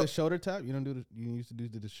don't But get the- the shoulder tap. You don't do. You used to do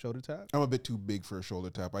the shoulder tap. I'm a bit too big for a shoulder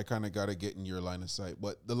tap. I kind of got to get in your line of sight.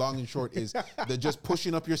 But the long and short is that just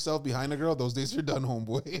pushing up yourself behind a girl, those days are done,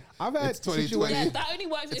 homeboy. I've had It's 2020. situations. Yeah, that only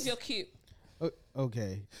works if you're cute.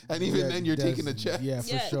 Okay. And even then, you're taking a chance. Yeah,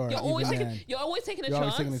 for sure. You're always Even taking. then. You're always taking a You're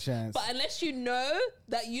chance. always taking a chance. But unless you know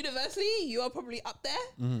that universally you are probably up there,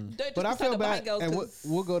 don't just But I stand feel up behind bad, girls and 'cause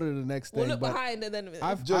we'll go to the next we'll thing. look But behind and then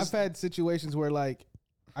I've had situations where like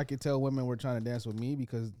I could tell women were trying to dance with me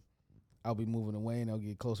because I'll be moving away and they'll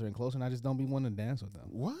get closer and closer, and I just don't be wanting to dance with them.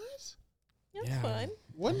 What? that's Yeah. fine.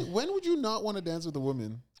 When would you not want to dance with a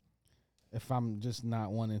woman? If I'm just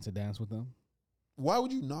not wanting to dance with them. Why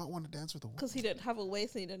would you not want to dance with a woman? Because he don't have a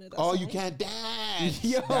waist and you don't know that. Oh, song. you can't dance.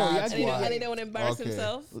 Yo, That's that's And why. he don't want to embarrass Okay.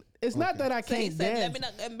 himself. It's not Okay. that I So he can't said, "Let dance. me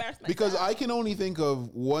not embarrass myself." Because I can only think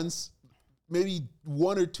of maybe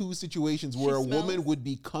one or two situations where a woman smells. would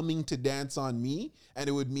be coming to dance on me, and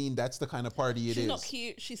it would mean that's the kind of party it she's is. not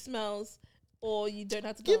cute. She smells, or you don't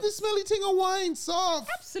have to Give the dance. smelly thing a wine,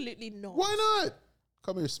 soft. Absolutely not. Why not?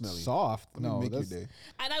 Come here, smelly. Soft. Let me No, make your that's day.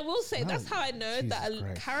 And I will say that's No, how I know that Jesus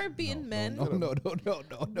Christ. Caribbean men No. know how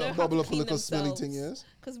Bubble to up a clean little smelly themselves. thing, yes?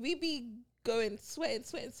 Because we be going sweating,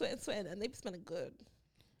 and they be smelling good.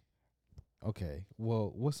 Okay.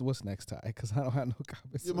 Well, what's next, Ty? Because I don't have no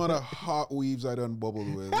comments. The amount of hot weaves I done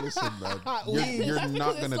bubbled with. Listen, man. Hot You're, weaves. you're That's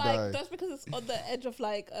not because going to it's like, die. That's because it's on the edge of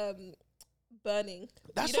like burning.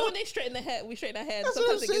 That's you know what- when they straighten their hair, we straighten our hair. And That's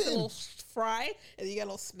what I'm sometimes it gets a saying. little fry, and you get a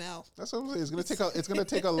little smell. That's what I'm saying. It's gonna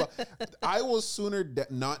take a lot. I will sooner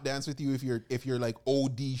not dance with you if you're like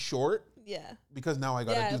OD short, Yeah, because now I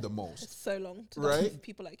gotta Yeah. do the it's most, so long to Right? dance with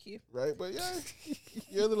people like you. right? But yeah,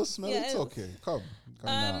 you're a little smelly. Yeah, It's it is. okay. Come.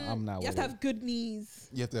 I'm not You have with to it. have good knees.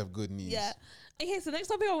 You have to have good knees. Yeah. Okay, so the next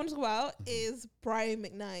topic I want to talk about is Brian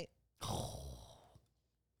McKnight.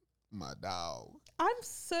 My dog. I'm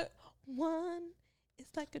so one.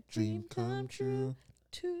 It's like a dream come true.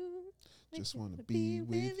 Two. Just make wanna it be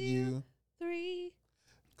with you, Three.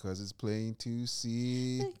 cause it's plain to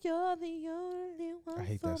see. That you're the only one. I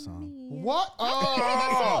hate that for song. me. What? How can you hate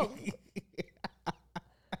that song?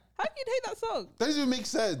 How can you hate that song? That doesn't even make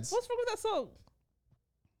sense. What's wrong with that song?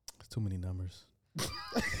 It's too many numbers.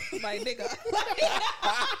 My nigga.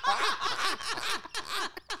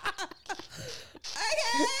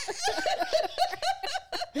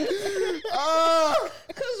 Ah!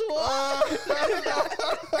 Cause what?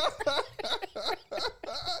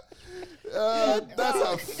 That's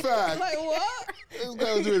a fact. Like what? This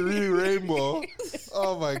guy was doing really rainbow.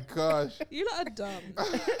 Oh my gosh. You lot are dumb.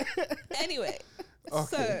 Anyway, Okay.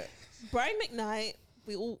 so Brian McKnight,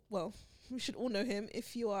 we should all know him.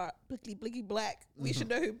 If you are blicky blicky black, we should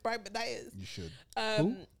know who Brian McKnight is. You should.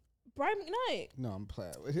 Brian McKnight. No, I'm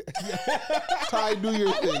playing with it. Ty, do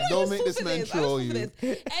your thing. Don't make this man troll you.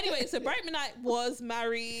 Anyway, so Brian McKnight was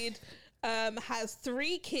married, has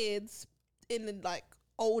 3 kids in like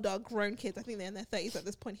older grown kids. I think they're in their 30s at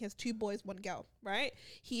this point. He has 2 boys, 1 girl, right?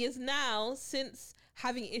 He is now, since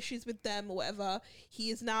having issues with them or whatever, he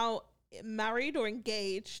is now married or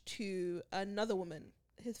engaged to another woman.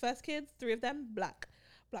 His first kids, 3 of them, black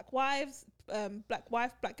wives, black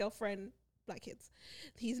wife, black girlfriend, black kids.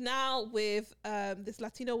 He's now with this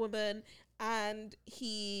Latino woman, and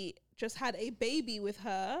he just had a baby with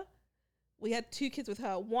her. We had 2 kids with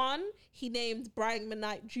her. One, he named Brian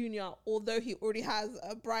McKnight Jr., although he already has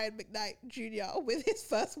a Brian McKnight Jr. with his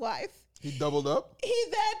first wife. He doubled up.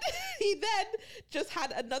 He then just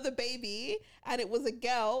had another baby, and it was a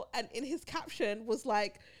girl, and in his caption was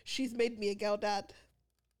like, "She's made me a girl dad."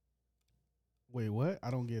 Wait, what?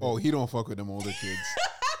 I don't get it. Oh, he don't fuck with them older kids.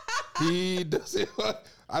 He doesn't.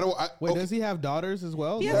 Wait, does he have daughters as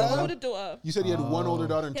well? He has Yeah. an older daughter. You said he had one older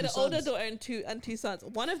daughter and He 2 had an sons. older daughter and two sons.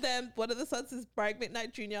 One of the sons is Brian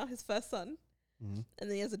McKnight Jr., his first son, and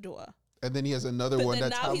then he has a daughter. And then he has another But one then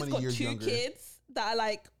that's now how he's many got years 2 younger? kids that are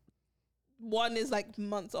like, one is like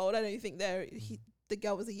months old. I don't think the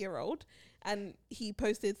girl was a year old, and he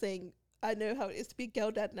posted saying, "I know how it is to be a girl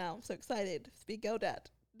dad now. I'm so excited to be a girl dad."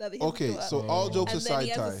 Now that he has a Okay, daughter. so all jokes and then aside, he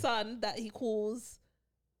has Ty. a son that he calls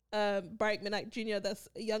Brian McKnight Jr. that's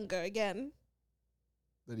younger again.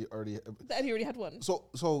 That he already. That he already had one.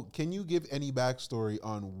 So can you give any backstory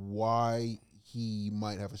on why he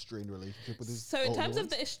might have a strained relationship with his? So in older terms of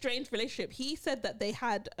ones? the estranged relationship, he said that they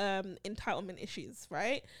had entitlement issues,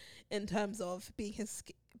 right? In terms of being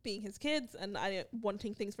his kids and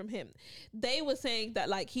wanting things from him. They were saying that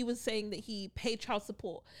like he was saying that he paid child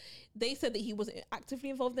support. They said that he wasn't actively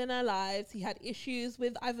involved in their lives. He had issues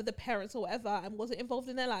with either the parents or whatever and wasn't involved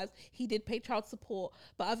in their lives. He did pay child support,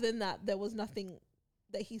 but other than that, there was nothing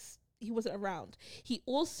that he wasn't around. He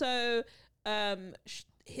also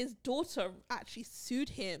his daughter actually sued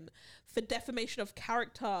him for defamation of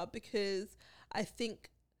character because I think,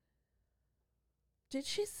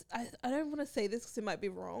 I don't want to say this because it might be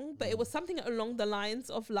wrong, but it was something along the lines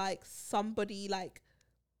of like somebody like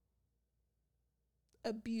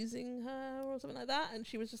abusing her or something like that, and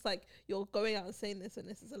she was just like, you're going out and saying this and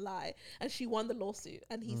this is a lie, and she won the lawsuit,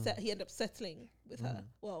 and he ended up settling with her.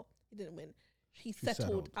 Well, he didn't win. He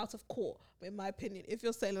settled out of court. But in my opinion, if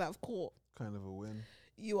you're settling out of court, kind of a win.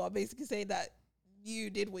 You are basically saying that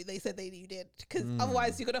you did what they said you did, because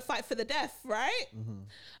otherwise you're gonna fight for the death, right?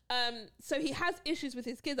 So he has issues with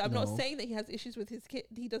his kids. I'm not saying that he has issues with his kid.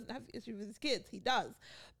 He doesn't have issues with his kids. He does,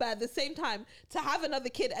 but at the same time, to have another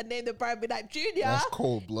kid and name them Brian McKnight Jr. That's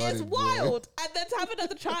cold-blooded, is wild. And then to have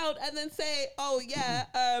another child and then say, oh yeah,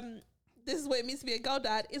 this is what it means to be a girl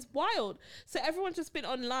dad is wild. So everyone's just been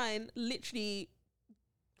online, literally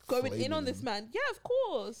going in on this man. Yeah, of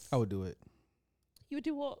course. I would do it. You would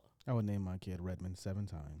do what? I would name my kid Redmond 7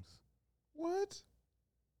 times. What?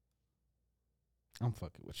 I'm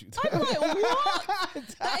fucking with you. I'm like, what?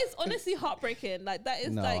 That is honestly heartbreaking. Like, that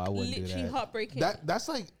is literally heartbreaking. That's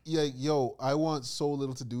like, yeah, yo, I want so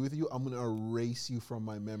little to do with you. I'm gonna erase you from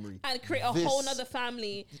my memory and create a whole nother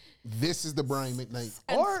family. This is the Brian McKnight.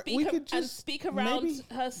 Or we could just speak around his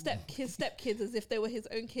stepkids as if they were his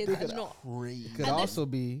own kids and not. It could also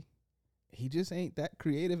be, he just ain't that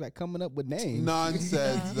creative at coming up with names.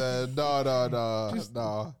 Nonsense.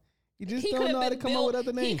 No. You just don't know how to come up with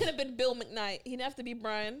other names. He could have been Bill McKnight. He didn't have to be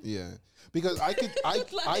Brian. Yeah, because I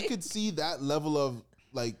could see that level of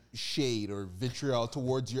like shade or vitriol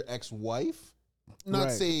towards your ex-wife.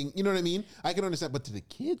 Not saying, you know what I mean? I can understand, but to the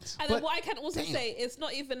kids. And then what I can also say, it's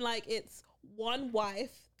not even like it's one wife,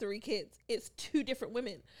 3 kids. It's 2 different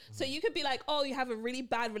women. So you could be like, oh, you have a really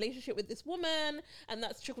bad relationship with this woman, and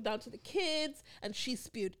that's trickled down to the kids, and she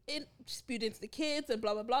spewed into the kids, and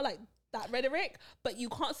blah blah blah, like that rhetoric. But you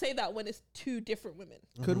can't say that when it's 2 different women.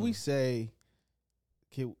 Could we say?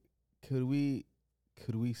 Could we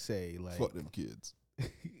say like? Fuck them kids. No,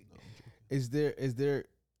 is there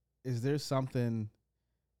something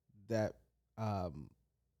that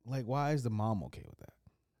like, why is the mom okay with that?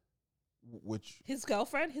 Which his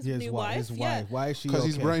girlfriend, his new wife, his wife. Why is she? Because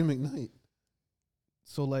he's Brian McKnight.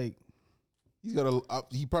 So like, he's got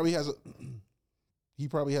he probably has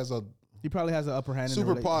an upper hand.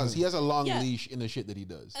 Super pause. He has a long leash in the shit that he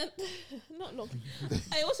does. Not long.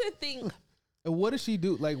 I also think. What does she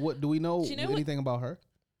do? Like, what do we know? Anything about her?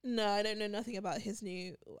 No, I don't know nothing about his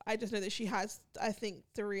new. I just know that she has, I think,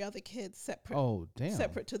 3 other kids separate. Oh, damn!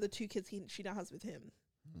 Separate to the 2 kids she now has with him.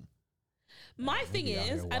 My thing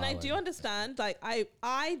is, and I do understand, like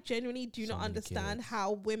I genuinely do not understand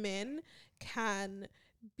how women can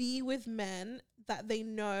be with men that they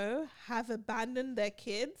know have abandoned their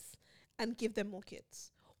kids and give them more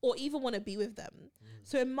kids, or even want to be with them.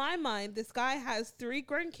 So in my mind, this guy has 3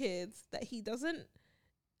 grown kids that he doesn't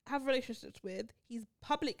have relationships with. He's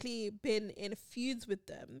publicly been in feuds with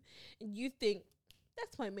them, and you think,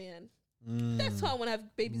 that's my man. That's who I want to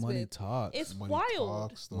have babies Money with. Talks. It's Money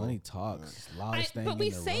wild. Money talks. Loudest thing but we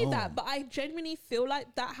in the say room. that, but I genuinely feel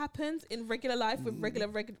like that happens in regular life with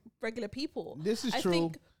regular people. This is I true.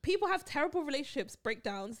 think people have terrible relationships,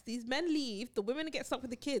 breakdowns. These men leave, the women get stuck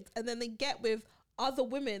with the kids, and then they get with other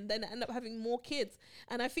women, then end up having more kids.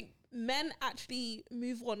 And I think men actually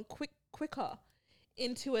move on quicker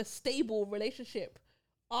into a stable relationship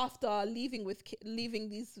after leaving these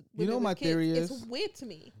women. You know, my theory is, it's weird to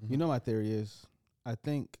me. You know, my theory is, I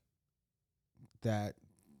think that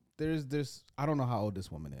there's I don't know how old this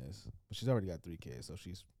woman is, but she's already got 3 kids, so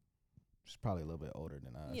she's probably a little bit older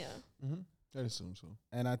than us. Yeah. I assume so.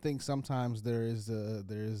 And I think sometimes there is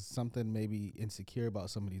something maybe insecure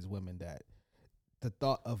about some of these women, that the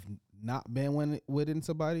thought of not being with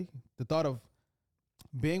somebody, the thought of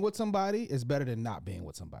being with somebody is better than not being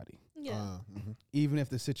with somebody. Yeah. Even if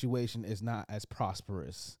the situation is not as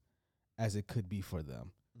prosperous as it could be for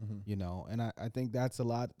them, you know? And I think that's a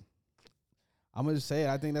lot. I'm going to say it.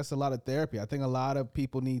 I think that's a lot of therapy. I think a lot of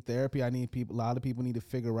people need therapy. A lot of people need to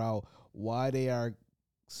figure out why they are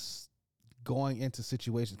going into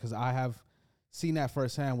situations. Because I have seen that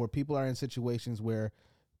firsthand, where people are in situations where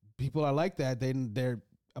people are like that. They're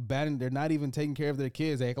abandoned. They're not even taking care of their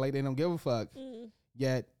kids. They act like they don't give a fuck.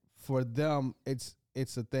 Yet for them,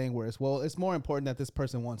 it's a thing where it's more important that this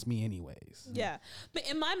person wants me anyways. Yeah. But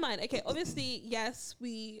in my mind, okay, obviously, yes,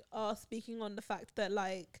 we are speaking on the fact that,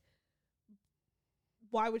 like,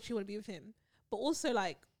 why would she want to be with him? But also,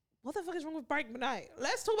 like, what the fuck is wrong with Brian McKnight?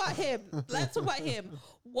 Let's talk about him.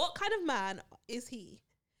 What kind of man is he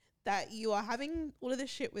that you are having all of this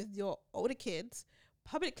shit with your older kids,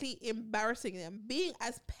 publicly embarrassing them, being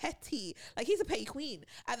as petty. Like, he's a petty queen.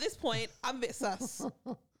 At this point, I'm a bit sus.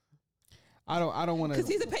 I don't want to. Because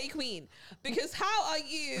he's a petty queen. Because how are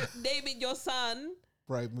you naming your son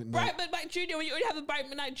Bright McKnight. Bright McKnight Jr. when you already have a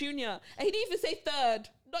Bright McKnight Jr.? And he didn't even say third,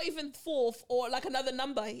 not even fourth or like another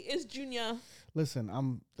number. He is Junior.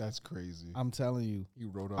 Listen, That's crazy. I'm telling you. You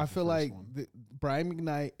wrote off. I feel like Brian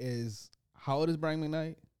McKnight is, how old is Brian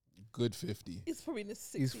McKnight? Good 50. He's probably in his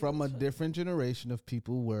 60s. He's from a different generation of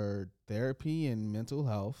people where therapy and mental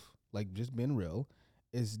health, like just being real,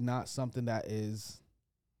 is not something that is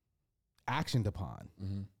actioned upon.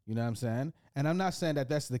 Mm-hmm. You know what I'm saying? And I'm not saying that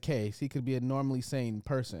that's the case. He could be a normally sane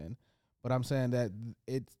person, but I'm saying that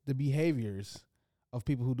it's the behaviors of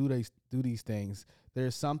people who do these things.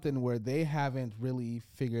 There's something where they haven't really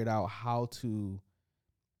figured out how to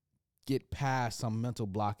get past some mental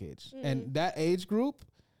blockage. And that age group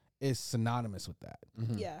is synonymous with that.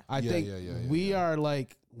 Mm-hmm. Yeah. I think we are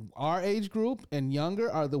like, our age group and younger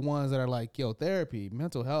are the ones that are like, yo, therapy,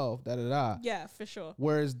 mental health, da-da-da. Yeah, for sure.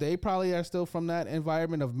 Whereas they probably are still from that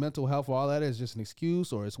environment of mental health, where all that is just an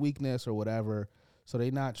excuse or it's weakness or whatever. So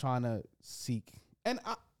they're not trying to seek. And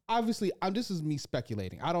obviously, this is me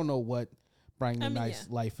speculating. I don't know what Brian McKnight's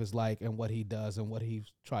life is like and what he does and what he's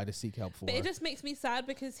tried to seek help for. But it just makes me sad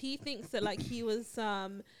because he thinks that like he was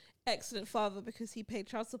excellent father because he paid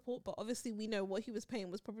child support, but obviously we know what he was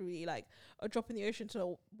paying was probably like a drop in the ocean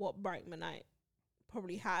to what Bright McKnight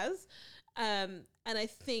probably has. And I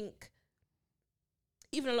think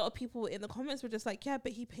even a lot of people in the comments were just like, yeah,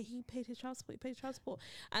 but he paid his child support,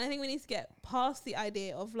 And I think we need to get past the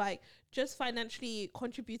idea of like just financially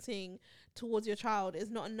contributing towards your child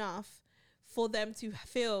is not enough for them to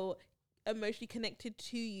feel emotionally connected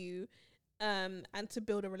to you and to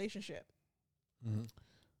build a relationship. Mm-hmm.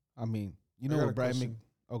 I mean, you know what, Brian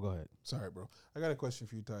oh, go ahead. Sorry, bro. I got a question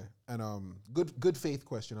for you, Ty. And good faith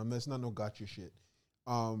question. That's not no gotcha shit.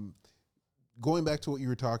 Going back to what you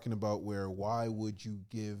were talking about, where why would you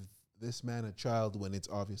give this man a child when it's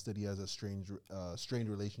obvious that he has a strained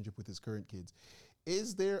relationship with his current kids?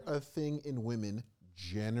 Is there a thing in women,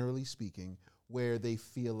 generally speaking, where they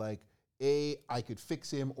feel like, A, I could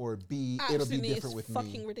fix him, or B, it'll be different with me? It's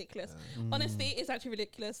fucking ridiculous. Honestly, it's actually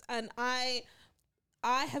ridiculous. And I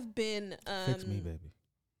have been fix me, baby.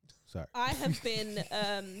 Sorry. I have been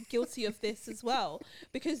guilty of this as well,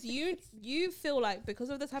 because you feel like because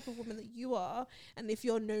of the type of woman that you are, and if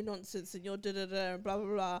you're no nonsense and you're da da da blah blah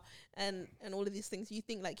blah and all of these things, you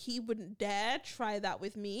think like he wouldn't dare try that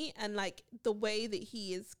with me, and like the way that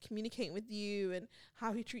he is communicating with you and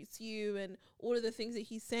how he treats you and all of the things that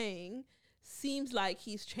he's saying seems like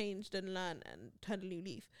he's changed and learned and turned a new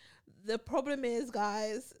leaf. The problem is,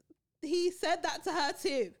 guys, he said that to her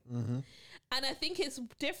too. Mm-hmm. And I think it's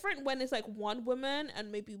different when it's like one woman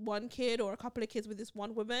and maybe one kid or a couple of kids with this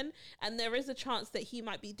one woman. And there is a chance that he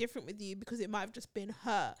might be different with you because it might have just been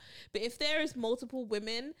her. But if there is multiple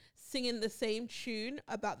women singing the same tune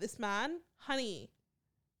about this man, honey,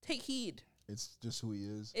 take heed. It's just who he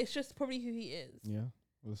is. It's just probably who he is. Yeah.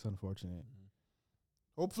 Well, it's unfortunate.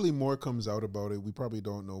 Hopefully more comes out about it. We probably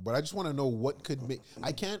don't know. But I just want to know what could make...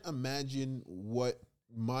 I can't imagine what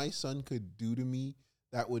my son could do to me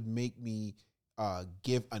that would make me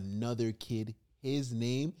give another kid his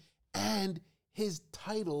name and his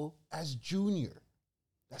title as Junior.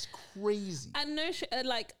 That's crazy. And no shit,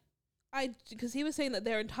 because he was saying that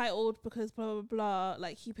they're entitled because blah, blah, blah,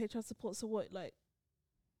 like he paid child support, so what, like,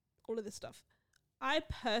 all of this stuff. I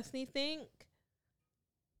personally think,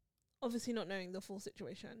 obviously not knowing the full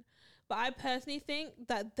situation, but I personally think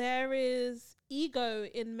that there is ego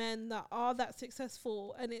in men that are that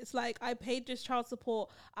successful. And it's like, I paid this child support.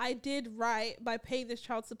 I did right by paying this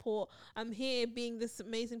child support. I'm here being this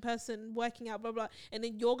amazing person, working out, blah, blah. And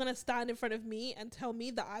then you're going to stand in front of me and tell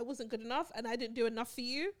me that I wasn't good enough and I didn't do enough for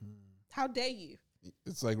you. How dare you?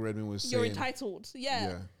 It's like Redmond was saying. You're entitled.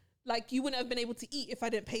 Yeah. Like, you wouldn't have been able to eat if I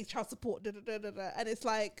didn't pay child support. Da, da, da, da, da. And it's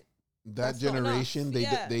like, that generation,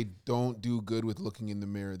 they don't do good with looking in the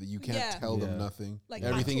mirror. That you can't tell them nothing. Like,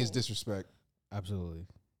 everything is disrespect. Absolutely.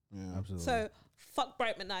 Yeah. Absolutely. So fuck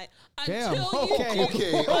Bright McKnight. Damn. Until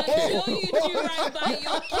you do right by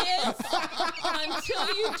your kids. Until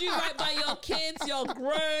you do right by your kids, your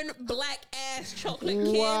grown black ass chocolate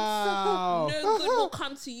kids. Wow. No good will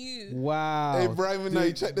come to you. Wow. Hey, Brian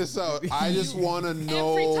McKnight, check this out. I just want to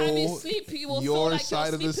know every time you sleep, you will feel like side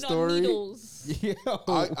you're of the sleeping story. on needles. Yo.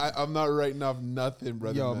 I'm not writing off nothing,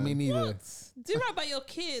 brother. Yo, man. me neither. What? Do right by your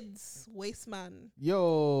kids, waste man.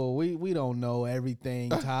 Yo, we don't know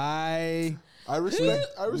everything, Ty. I respect.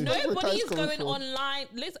 Nobody is going online.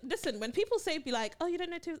 Listen, when people say, be like, oh, you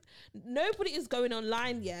don't know, nobody is going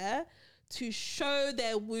online, to show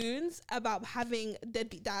their wounds about having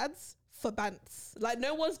deadbeat dads for bants. Like,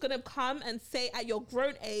 no one's gonna come and say at your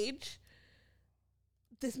grown age,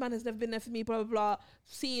 this man has never been there for me, blah, blah, blah,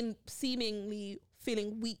 seemingly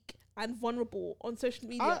feeling weak and vulnerable on social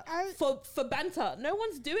media for banter. No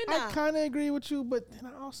one's doing that. I kind of agree with you, but then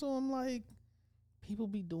I also am like, people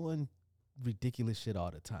be doing ridiculous shit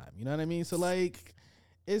all the time. You know what I mean? So like,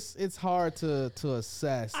 it's hard to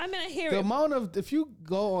assess. I'm gonna hear the it. amount of, if you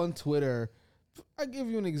go on Twitter, I'll give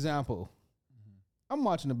you an example. I'm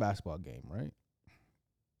watching a basketball game, right?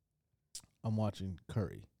 I'm watching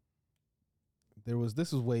Curry.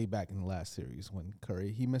 This was way back in the last series when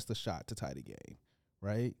Curry, he missed a shot to tie the game,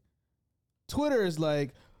 right? Twitter is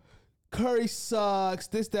like, Curry sucks,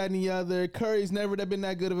 this, that, and the other. Curry's never been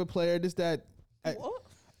that good of a player, this, that. What?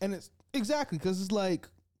 And it's exactly because it's like,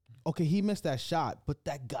 okay, he missed that shot, but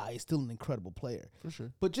that guy is still an incredible player. For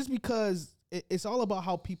sure. But just because it's all about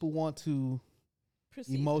how people want to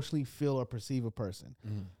emotionally feel or perceive a person.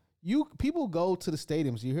 People go to the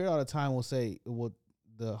stadiums. You hear it all the time.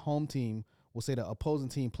 The home team will say the opposing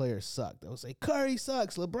team players suck. They'll say Curry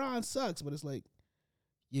sucks, LeBron sucks, but it's like,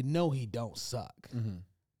 you know, he don't suck.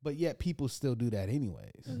 But yet people still do that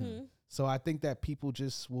anyways. So I think that people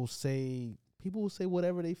will say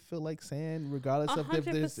whatever they feel like saying, regardless of if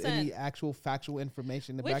there's any actual factual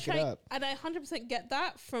information to back it up. And I 100% get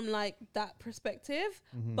that from like that perspective.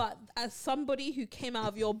 But as somebody who came out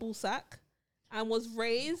of your bullsack and was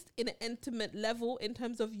raised in an intimate level in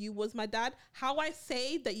terms of you was my dad, how I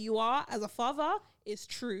say that you are as a father is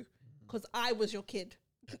true because I was your kid.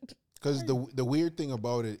 Because the weird thing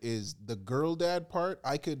about it is the girl dad part,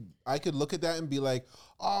 I could look at that and be like,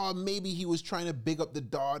 oh, maybe he was trying to big up the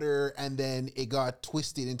daughter, and then it got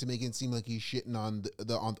twisted into making it seem like he's shitting on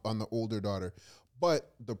the older daughter.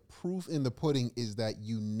 But the proof in the pudding is that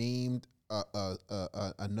you named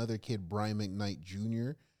another kid, Brian McKnight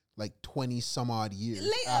Jr., like 20 some odd years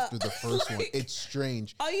after the first one. It's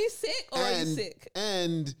strange. Are you sick or are you sick?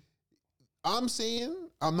 And I'm saying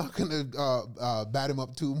I'm not gonna bat him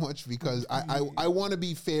up too much because I want to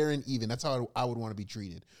be fair and even. That's how I would want to be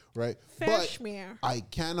treated, right? Fair schmear. I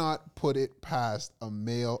cannot put it past a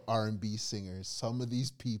male R&B singer. Some of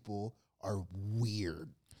these people are weird.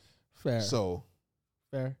 Fair. So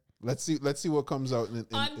fair. Let's see what comes out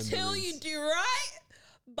until in you do right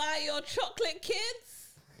by your chocolate kids.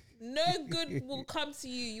 No good will come to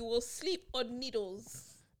you. You will sleep on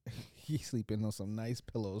needles. He's sleeping on some nice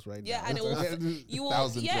pillows right now. Yeah, and it will. You will.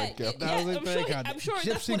 I'm sure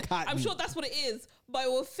that's what it is. But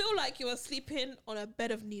it will feel like you are sleeping on a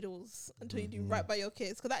bed of needles until you do right by your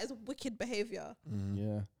kids, because that is wicked behavior.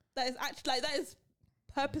 Yeah, that is actually that is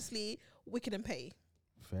purposely wicked and petty.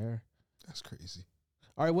 Fair. That's crazy.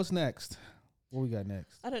 All right, what's next? What we got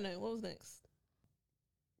next? I don't know. What was next?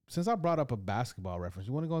 Since I brought up a basketball reference,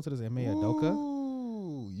 you want to go into this Ime Udoka?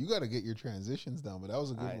 Ooh, you got to get your transitions down, but that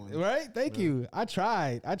was a good one. Right? Thank you. I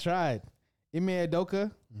tried. Ime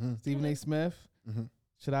Udoka, Stephen A. Smith.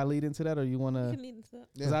 Should I lead into that, or you want to? You can lead into that.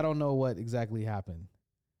 Because I don't know what exactly happened.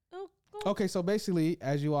 Oh, go on. Okay, so basically,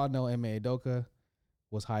 as you all know, Ime Udoka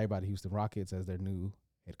was hired by the Houston Rockets as their new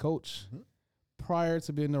head coach. Prior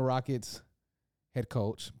to being the Rockets head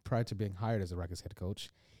coach, prior to being hired as the Rockets head coach,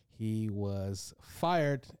 he was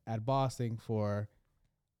fired at Boston for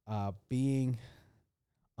being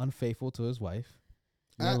unfaithful to his wife.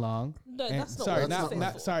 Long. No, that's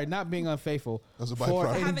not not being unfaithful. That's a for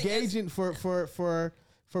byproduct. engaging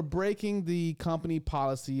for breaking the company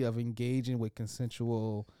policy of engaging with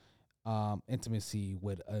consensual intimacy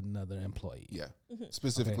with another employee. Yeah,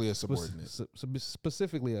 specifically a subordinate.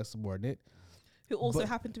 Specifically a subordinate. Who also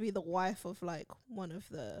happened to be the wife of like one of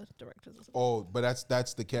the directors. Or something. Oh, but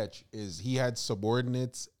that's the catch, is he had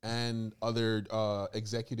subordinates and other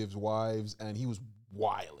executives' wives, and he was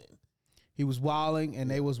wilding. He was wilding,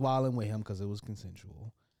 and they was wilding with him because it was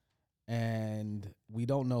consensual. And we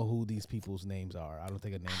don't know who these people's names are. I don't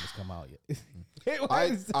think a name has come out yet.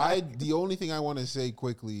 The only thing I want to say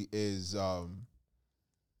quickly is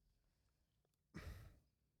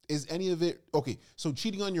any of it okay? So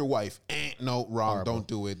cheating on your wife, no, wrong. Horrible. Don't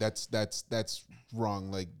do it. That's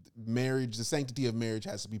wrong. Like, marriage, the sanctity of marriage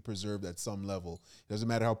has to be preserved at some level. It doesn't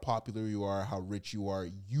matter how popular you are, how rich you are.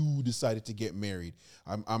 You decided to get married.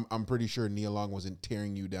 I'm pretty sure Nia Long wasn't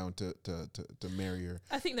tearing you down to marry her.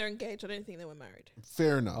 I think they're engaged. I don't think they were married.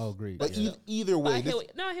 Fair enough. Oh, agreed. But either way, I hear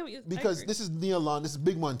what you're because this is Nia Long. This is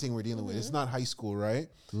big one thing we're dealing with. It's not high school, right?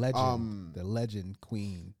 Legend, the legend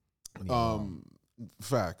queen.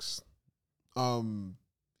 Facts.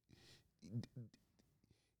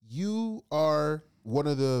 You are one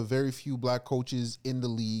of the very few black coaches in the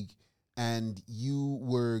league, and you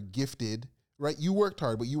were gifted, right? You worked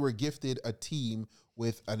hard, but you were gifted a team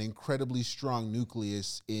with an incredibly strong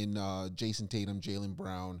nucleus in Jason Tatum, Jaylen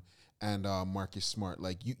Brown, and Marcus Smart.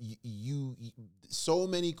 Like you, so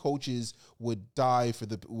many coaches would die for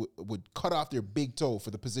would cut off their big toe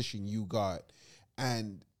for the position you got,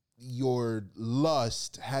 and your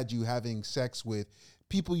lust had you having sex with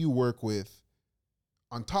people you work with.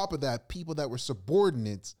 On top of that, people that were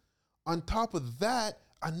subordinates. On top of that,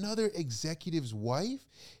 another executive's wife.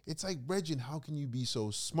 It's like, Regin, how can you be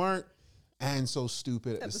so smart and so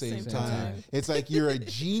stupid at the same time? It's like you're a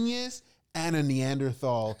genius and a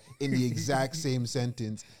Neanderthal in the exact same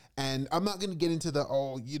sentence. And I'm not going to get into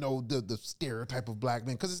the stereotype of black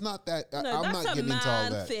men, because it's not that. No, I'm that's not getting into all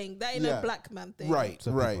that. thing. That ain't a black man thing. Right.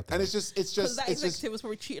 And it's just that executive was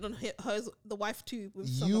probably cheating on the wife too. With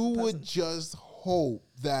some you other would person. just hope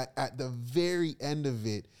that at the very end of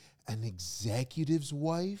it, an executive's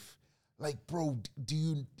wife, like, bro, do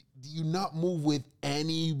you not move with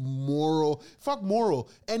any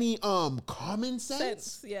any common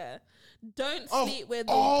sense? Yeah. Don't Of sleep with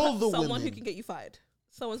all the someone women. who can get you fired.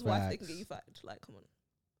 Someone's wife, they can get you fired. Like, come on.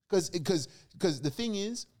 Because the thing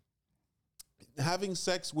is, having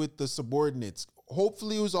sex with the subordinates,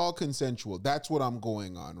 hopefully it was all consensual. That's what I'm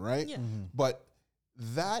going on, right? Yeah. But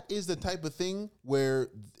that is the type of thing where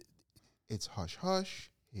it's hush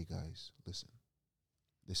hush. Hey guys, listen.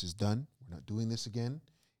 This is done. We're not doing this again.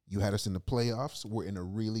 You had us in the playoffs. We're in a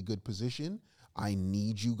really good position. I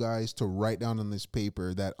need you guys to write down on this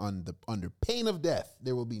paper that under pain of death,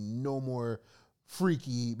 there will be no more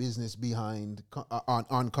freaky business behind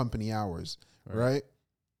on company hours, right?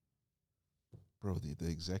 Bro, the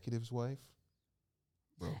executive's wife,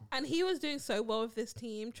 bro. And he was doing so well with this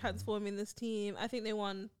team, transforming this team. I think they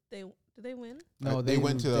won. Did they win? No, they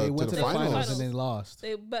went to the finals and then lost.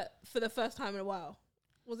 But for the first time in a while.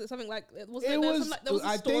 Was it something like? There was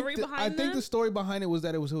I a story behind I think the story behind it was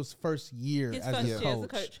that it was his first year as a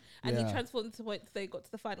coach, and he transformed to the point that they got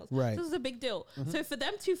to the finals. Right, so this is a big deal. So for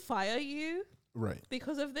them to fire you, right,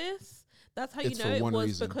 because of this, that's how It's you know for it one was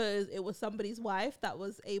reason. because it was somebody's wife that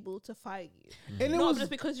was able to fire you, and it not was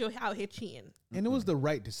just because you're out here cheating. and it was the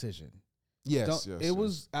right decision. Yes, It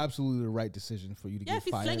was absolutely the right decision for you to Yeah, get if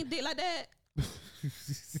he's fired. slanging dick like that,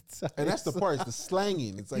 and that's the part, it's the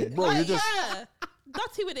slanging. It's like, bro, like, you're just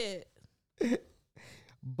dirty with it.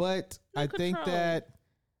 But No I think control. that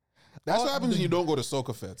that's what happens when you don't go to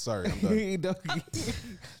Soca Fest. Sorry, I'm done.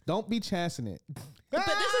 don't be chancing it. But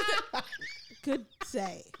this is the good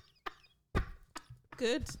day.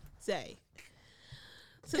 Good day.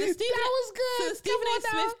 So the Stephen was good. So the Stephen A.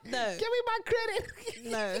 Smith. No. Give me my credit.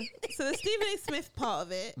 No. So the Stephen A. Smith part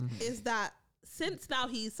of it is that since now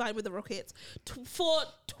he's signed with the Rockets for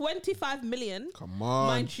 $25 million. Come on,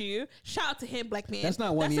 Mind you, shout out to him, black man. That's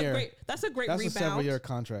not 1 year. That's a great That's rebound. a several-year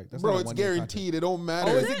contract. That's bro. not a It's 1 year guaranteed. It don't matter.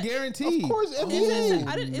 contract. Oh, is it guaranteed? Of course, Is every it,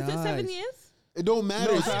 year. is it 7 years? It don't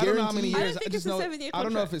matter. No, It's I don't know how many guaranteed. years. I don't think just it's a know. 7-year I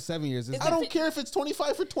don't know if contract. it's 7 years. I don't care if it's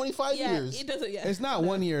 25 for 25 Yeah, years. it doesn't. Yeah, It's not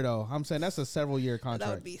 1 year though. I'm saying that's a several-year that would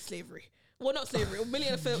contract. be slavery. Well, not slavery. A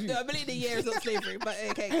million a year is not slavery, but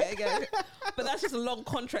okay. But that's just a long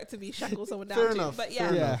contract to be shackled someone down Fair to. enough. But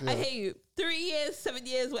Fair enough, I hear you. 3 years, 7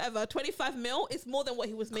 years, whatever. 25 mil is more than what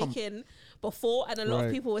he was making before, and a lot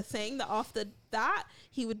of people were saying that after that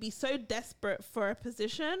he would be so desperate for a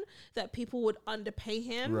position that people would underpay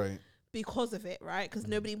him. Right. Because of it, right? Because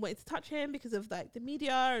nobody wanted to touch him because of like the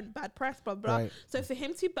media and bad press, blah blah. Right. So for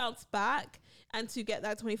him to bounce back and to get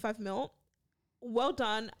that 25 mil, well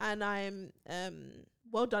done, and I'm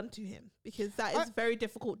well done to him, because that is very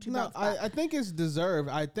difficult to bounce back. I think it's deserved.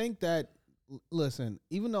 I think that listen,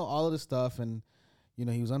 even though all of the stuff and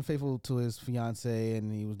he was unfaithful to his fiance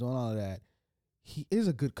and he was doing all of that, he is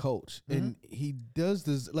a good coach, and he does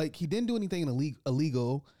this. Like, he didn't do anything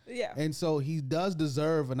illegal. Yeah. And so he does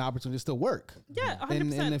deserve an opportunity to still work. Yeah, 100%.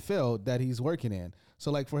 In the field that he's working in. So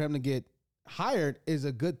like, for him to get hired is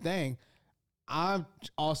a good thing. I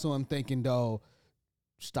also am thinking though,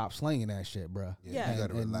 stop slanging that shit, bro. Yeah. You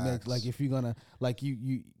gotta relax. like, if you're gonna, like,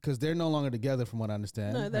 you because they're no longer together from what I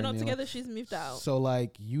understand. No, they're not And, together. She's moved out. So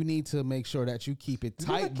like, you need to make sure that you keep it You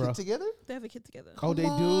have a tight, kid bro. together? They have a kid together. Oh, they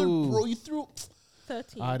Come do, on, bro. You threw,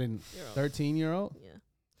 13. I didn't. 13-year-old. Yeah.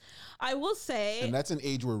 I will say, and that's an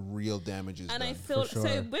age where real damage is and done. I feel For so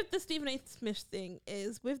sure. with the Stephen A. Smith thing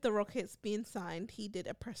is with the Rockets being signed, he did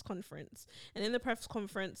a press conference, and in the press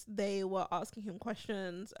conference they were asking him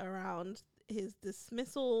questions around his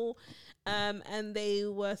dismissal, and they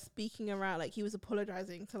were speaking around, like, he was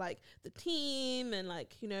apologizing to like the team and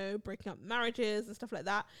like, breaking up marriages and stuff like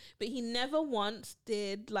that, but he never once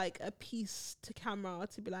did like a piece to camera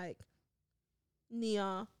to be like,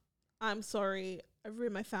 Nia, I'm sorry, I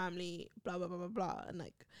ruined my family, blah, blah, blah, blah, blah.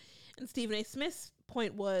 And Stephen A. Smith's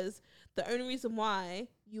point was the only reason why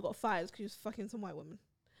you got fired is because you was fucking some white woman.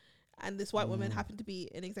 And this white woman happened to be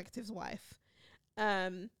an executive's wife.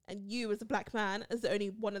 And you as a black man, as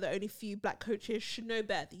one of the only few black coaches, should know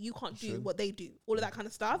better that you can't do what they do, all of that kind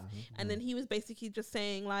of stuff. And then he was basically just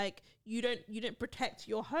saying, like, you didn't protect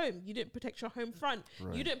your home, you didn't protect your home front,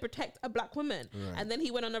 you didn't protect a black woman. And then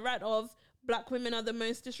he went on a rant of black women are the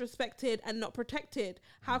most disrespected and not protected.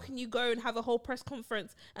 How can you go and have a whole press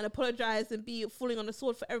conference and apologize and be falling on the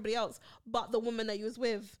sword for everybody else but the woman that you was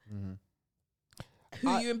with,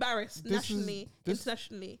 who you embarrassed nationally,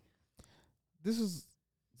 internationally? This is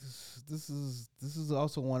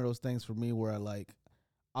also one of those things for me where, like,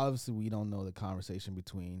 obviously we don't know the conversation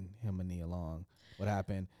between him and Nia Long. What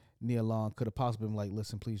happened? Nia Long could have possibly been like,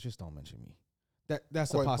 "Listen, please, just don't mention me."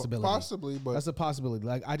 That's a possibility. Possibly, but that's a possibility.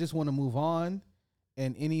 Like, I just want to move on,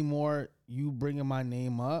 and any more you bringing my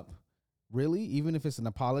name up, really, even if it's an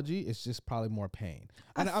apology, it's just probably more pain.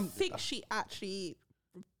 And I think she actually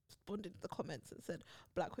responded to the comments and said,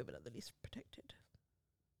 "Black women are the least protected."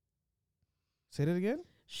 Say that again?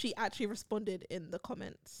 She actually responded in the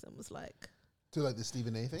comments and was like, to like the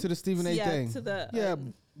Stephen A thing? To the Stephen A thing. To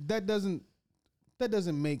the, that doesn't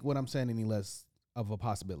make what I'm saying any less of a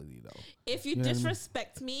possibility, though. If you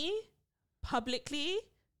disrespect me publicly,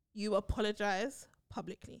 you apologize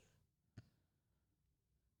publicly.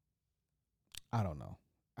 I don't know.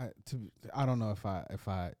 I don't know if I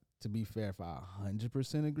to be fair, if I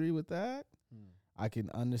 100% agree with that. I can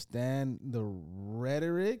understand the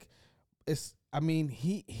rhetoric.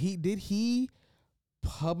 He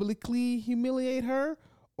publicly humiliate her,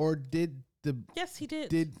 or did yes, he did.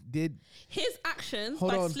 Did his actions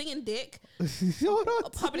hold by on. slinging dick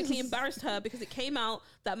publicly embarrassed her, because it came out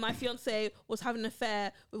that my fiance was having an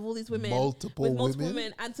affair with all these women, multiple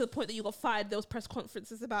women, and to the point that you got fired. There was press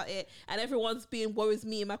conferences about it, and everyone's being woe is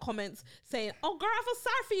me in my comments saying, "Oh, girl, I feel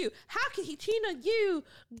sorry for you. How can he cheat on you,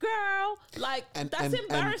 girl?" Like, that's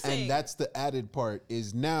embarrassing. And that's the added part,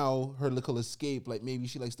 is now her little escape. Like, maybe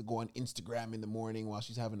she likes to go on Instagram in the morning while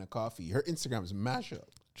she's having a coffee. Her Instagram is mashup.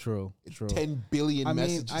 True. 10 billion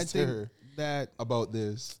messages I to think her that about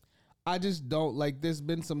this. I just don't, like, there's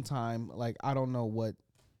been some time, like, I don't know what,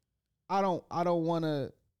 I don't want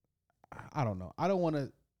to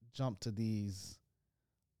jump to these,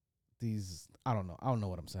 I don't know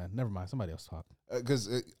what I'm saying. Never mind. Somebody else talk.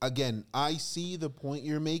 Because again, I see the point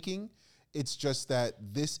you're making. It's just that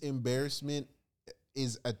this embarrassment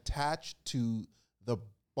is attached to the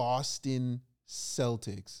Boston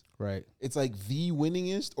Celtics. Right. It's like the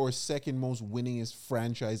winningest or second most winningest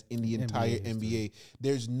franchise in the entire NBA.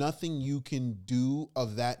 There's nothing you can do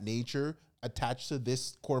of that nature attached to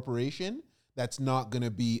this corporation that's not going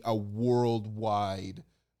to be a worldwide.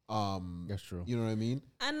 That's true. You know what I mean?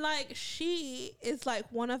 And like, she is like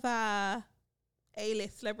one of our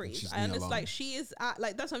A-list celebrities. And it's like, she is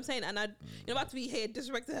like, that's what I'm saying. And you're about to be here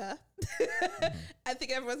disrespecting her. I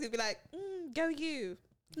think everyone's gonna be like, go you.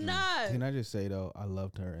 No. Can I just say though, I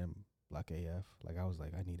loved her in Black AF. Like, I was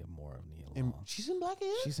like, I needed more of Nia Long. She's in Black AF?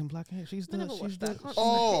 She's in Black AF. She's the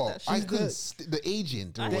I couldn't the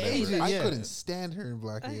agent or whatever. Agent, I couldn't stand her in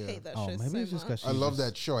Black AF. I hate that Oh, show maybe so it's just much. because I love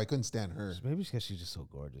that show. I couldn't stand her. Maybe it's because she's just so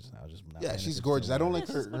gorgeous now. Just not Yeah, paying she's attention gorgeous. to I don't her. like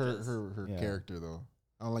her Yeah. character though.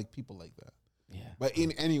 I don't like people like that. Yeah. But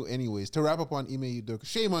anyways, to wrap up on Ime Udoka,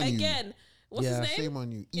 shame on you. Again, what's his name? Shame on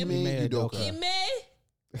you. Ime Ime Udoka. Ime,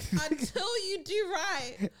 until you do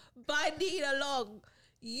right by Nina Long,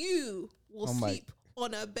 you will sleep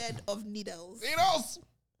on a bed of needles. Needles!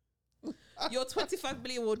 Your 25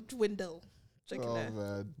 million will dwindle.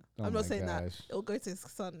 Man. I'm not saying that. It'll go to his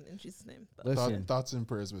son in Jesus' name. But. Listen, thoughts and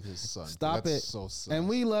prayers with his son. Stop That's it. so sad. And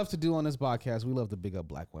we love to do on this podcast, we love to big up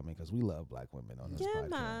black women because we love black women on this podcast.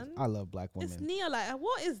 Man. I love black women. It's Nia, like,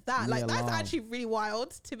 what is that? Nia like, that's Long. actually really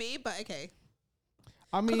wild to me, but okay.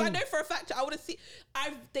 I mean, Because I know for a fact I would have seen.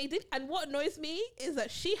 They did, and what annoys me is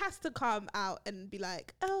that she has to come out and be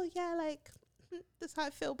like, "Oh yeah, like this is how I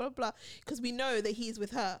feel," blah blah. Because we know that he's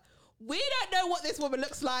with her. We don't know what this woman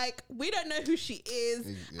looks like. We don't know who she is,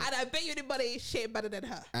 and I bet you anybody she ain't better than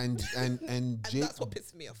her. And that's what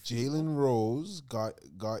pisses me off. Jalen Rose got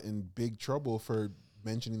in big trouble for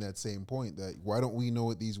mentioning that same point, that why don't we know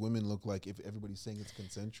what these women look like if everybody's saying it's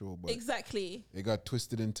consensual? But exactly, it got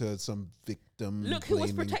twisted into some victim. Look who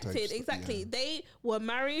was blaming type protected. stuff. Exactly, Yeah. they were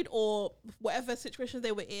married or whatever situation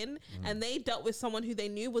they were in, and they dealt with someone who they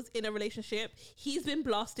knew was in a relationship. He's been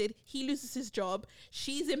blasted. He loses his job.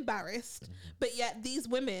 She's embarrassed, but yet these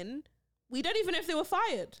women We don't even know if they were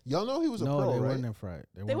fired. Y'all know he was a No, pro, they right? weren't fired.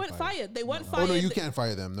 They weren't fired. They weren't Oh fired. no, you can't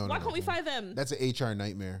fire them. No, Why no, can't we fire them? That's an HR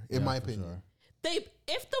nightmare, in my for opinion. sure.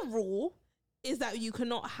 If the rule is that you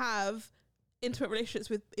cannot have intimate relationships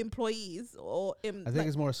with employees or I think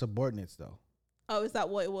it's more subordinates though. oh, is that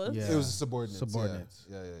what it was? Yeah. It was subordinates. Subordinates.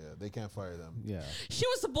 Yeah. They can't fire them. Yeah. She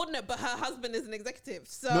was subordinate, but her husband is an executive.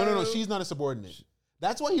 So No. She's not a subordinate.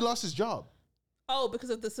 That's why he lost his job. oh, because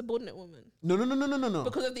of the subordinate woman. No.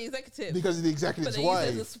 Because of the executive. Because of the but executive's they use it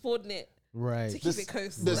as a wife. subordinate Right. to keep This- it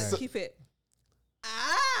close. this- Like, keep it.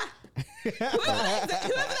 Whoever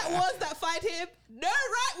that was that fired him, no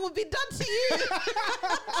right will be done to you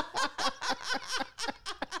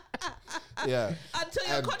Yeah. until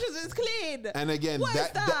your conscience is clean. And again, What is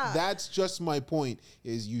that? that's just my point.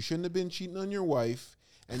 Is you shouldn't have been cheating on your wife,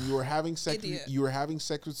 and you were having sex. Idiot. You were having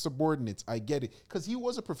sex with subordinates. I get it, because he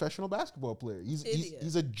was a professional basketball player. Idiot.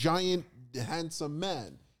 He's a giant, handsome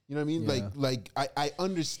man. You know what I mean? Yeah. Like I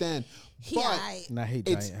understand, He but aight. And I hate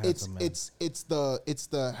it's giant it's handsome men. it's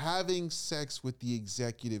the having sex with the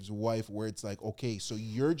executive's wife where it's like, okay, so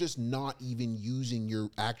you're just not even using your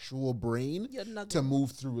actual brain You're nugging. to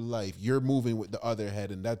move through life. You're moving with the other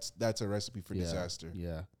head, and that's a recipe for disaster.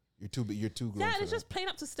 Yeah. You're too grown. Yeah, for it's that. just playing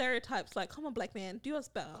up to stereotypes. Like, come on, black man, do us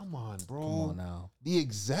better. Come on, bro. Come on now. The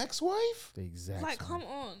exec's wife? The exact. Like, same. come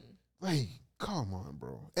on. Like, come on,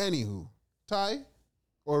 bro. Anywho, Ty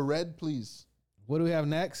or Red, please What do we have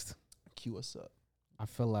next? cue us up. I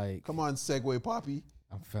feel like Come on, Segway Poppy.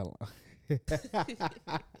 I felt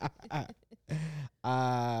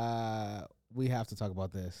we have to talk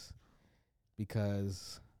about this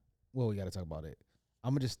because we got to talk about it.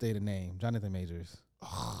 I'm gonna just state a name, Jonathan Majors.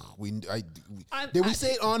 Did we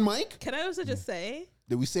say it on mic? Can I also just say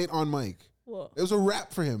Did we say it on mic? what? It was a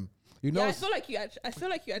rap for him. You know, Yeah, I feel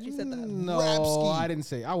like you actually said that. no, Rapski. I didn't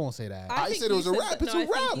say. I won't say that. I think said it was you a said rap. that- It's no, a I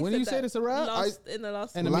think rap. you When said you said that it's a rap? in the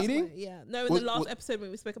last In the last meeting? one. Yeah, no, in What- the last what- episode when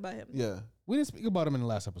we spoke about him, Yeah. We didn't speak about him in the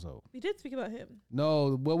last episode. we did speak about him.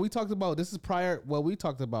 No, what we talked about. This is prior. What we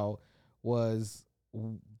talked about was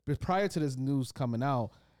prior to this news coming out.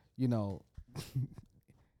 You know,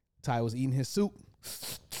 Ty was eating his soup.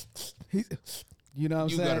 He's, you know what I'm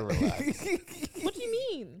You saying? gotta relax. What do you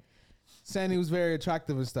mean? Saying he was very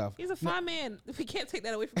attractive and stuff. He's a fine man. We can't take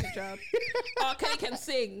that away from his job. Kenny can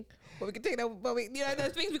sing, but we can take that. But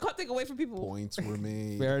there's things we can't take away from people. Points were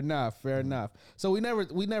made. Fair enough. Fair enough. So we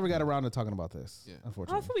never got around to talking about this. Yeah. Oh, I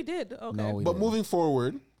Unfortunately. thought we did. Okay. No, we But didn't. moving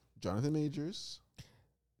forward, Jonathan Majors.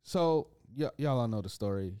 So y'all all know the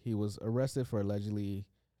story. He was arrested for allegedly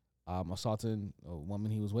assaulting a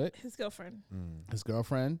woman he was with, His girlfriend. his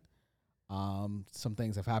girlfriend. Some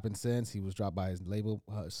things have happened since. He was dropped by his label.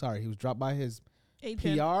 He was dropped by his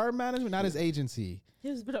Agent. PR management, not his agency, He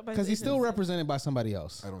was put up by because his he's still agency. represented by somebody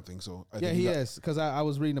else. I don't think so. I Yeah, think he got- is, because I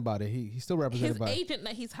was reading about it. He's still represented His by. agent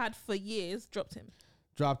that he's had for years dropped him.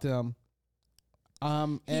 Dropped him. He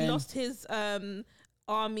And lost his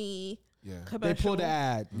army Yeah. they commercial. pulled the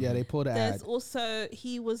ad. Yeah, they pulled the There's ad. also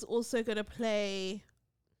he was also gonna play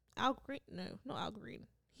Al Green. No, not Al Green.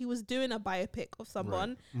 He was doing a biopic of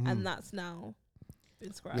someone, and that's now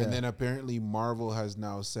been scrapped. Yeah. And then apparently Marvel has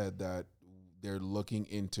now said that they're looking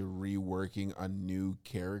into reworking a new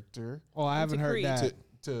character Oh, I haven't heard Creed. that.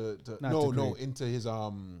 to Not no to no Creed. into his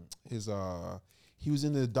he was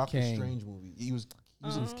in the Doctor Kang. Strange movie. He was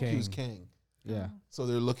He's Oh. he was Kang. Kang. Yeah. So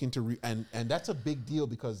they're looking to and that's a big deal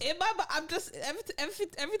because In my, I'm just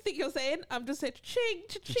everything you're saying. I'm just saying, ching,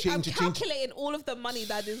 Cha-ching, ching. I'm cha-ching. calculating all of the money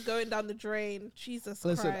that is going down the drain. Jesus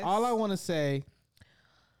Listen, Christ! all I want to say,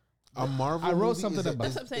 a Marvel I wrote movie something is, about-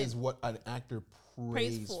 That's what I'm saying. is what an actor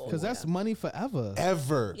Praise prays for. for. because that's money forever.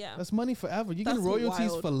 ever yeah, That's money forever. You That's get royalties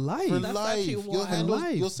wild. for life. for That's life. actually You'll wild. hand those,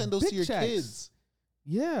 Life. you'll send those Big to your checks. kids.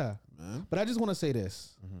 Yeah. Man. But I just want to say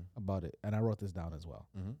this Mhm. about it, and I wrote this down as well.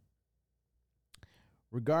 Mhm.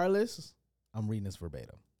 Regardless, I'm reading this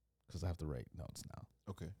verbatim because I have to write notes now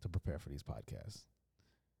Okay. to prepare for these podcasts.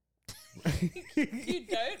 you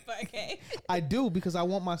don't, but okay. I do because I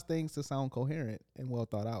want my things to sound coherent and well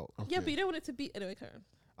thought out. Yeah, Okay. but you don't want it to be anyway, Karen.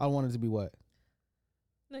 I want it to be what?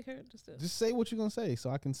 No, Karen, just do it. Just say what you're gonna say so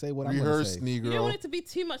I can say what I'm gonna Rehearse, say. You don't Negro. want it to be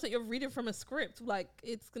too much that you're reading from a script. Like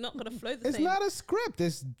it's not gonna flow the It's same. not a script.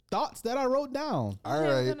 It's thoughts that I wrote down. All Okay,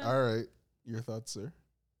 I'm right, gonna- all right. Your thoughts, sir?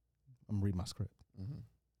 I'm gonna read my script. Mm-hmm.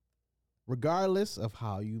 Regardless of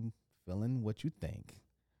how you feeling, what you think,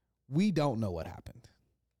 we don't know what happened.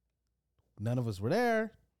 None of us were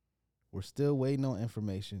there. We're still waiting on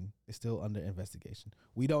information. It's still under investigation.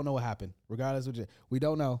 We don't know what happened. Regardless of we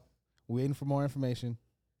don't know. We're waiting for more information.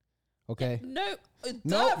 Okay. No,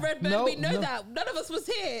 No, duh, Redman, no, we know no. that. None of us was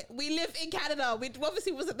here. We live in Canada. We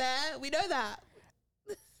obviously wasn't there. We know that.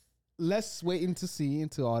 let's wait and to see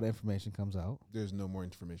until all the information comes out. There's no more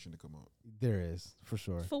information to come out. There is, for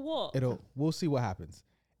sure. For what? We'll see what happens.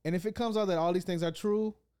 And if it comes out that all these things are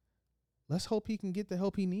true, let's hope he can get the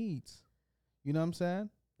help he needs. You know what I'm saying?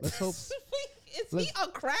 Let's hope. Is he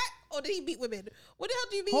on crack or did he beat women? What the hell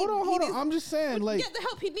do you mean? Hold on. I'm just saying, like, get the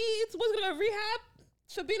help he needs. Was gonna go rehab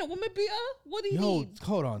for being a woman beater? What do you need?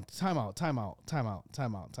 Hold on. Time out.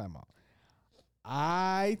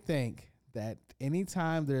 I think that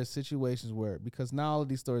anytime there are situations where, because now all of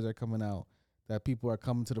these stories are coming out, that people are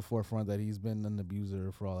coming to the forefront that he's been an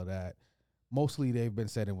abuser for all of that. Mostly they've been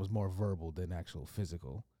said it was more verbal than actual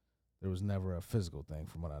physical. There was never a physical thing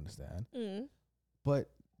from what I understand. But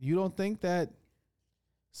you don't think that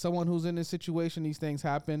someone who's in this situation, these things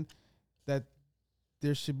happen, that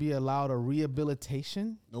there should be allowed a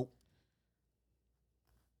rehabilitation? Nope.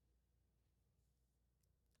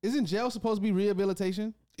 Isn't jail supposed to be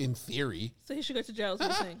rehabilitation? In theory. So he should go to jail, is what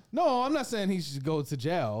you're saying? No, I'm not saying he should go to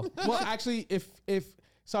jail. Well, actually,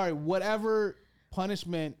 whatever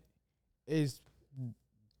punishment is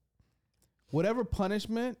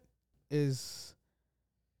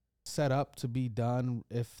set up to be done,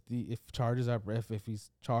 if he's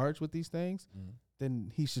charged with these things,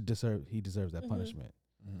 then he deserves that punishment.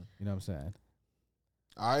 You know what I'm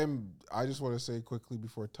saying? I just want to say quickly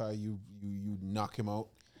before Ty, you knock him out.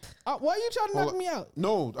 Why are you trying to knock me out?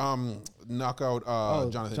 No, knock out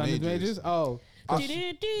Jonathan Majors. Oh.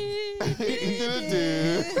 Creed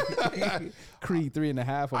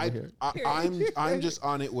 3.5 over here. I'm just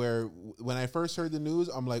on it where when I first heard the news,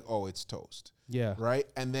 I'm like, oh, it's toast. Yeah. Right?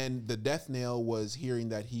 And then the death nail was hearing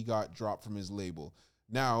that he got dropped from his label.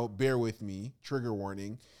 Now, bear with me, trigger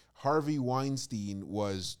warning. Harvey Weinstein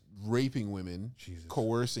was raping women,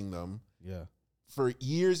 coercing them. Yeah. For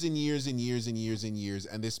years and years and years and years and years,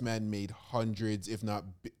 and this man made hundreds of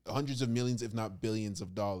millions, if not billions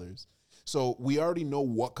of dollars. So we already know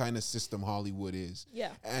what kind of system Hollywood is.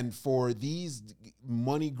 Yeah. And for these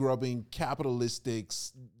money-grubbing, capitalistic,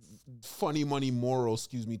 funny money moral,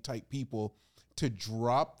 type people to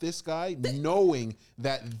drop this guy, knowing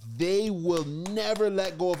that they will never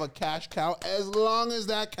let go of a cash cow as long as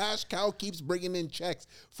that cash cow keeps bringing in checks.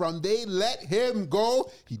 From they let him go,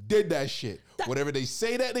 he did that shit. Whatever they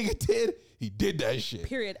say that nigga did, he did that shit.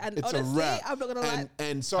 Period. And it's honestly, a wrap. I'm not gonna lie.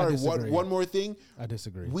 And sorry, one more thing. I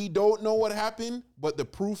disagree. We don't know what happened, but the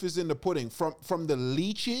proof is in the pudding. From the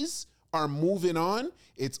leeches are moving on,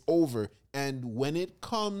 it's over. And when it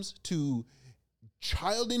comes to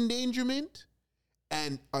child endangerment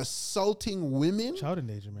and assaulting women. Child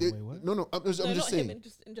endangerment? Wait, what? No, I'm just saying. Him,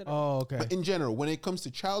 just in general. Oh, okay. But in general, when it comes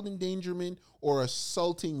to child endangerment or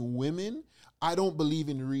assaulting women, I don't believe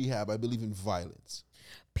in rehab. I believe in violence.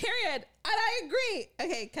 Period. And I agree.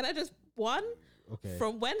 Okay, can I just Okay.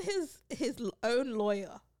 From when his own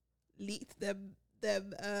lawyer leaked them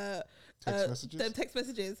text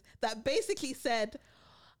messages that basically said,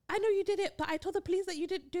 I know you did it, but I told the police that you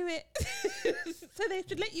didn't do it. So they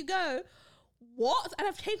should let you go. What? And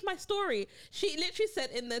I've changed my story. She literally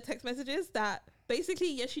said in the text messages that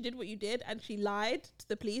basically, yes, she did what you did and she lied to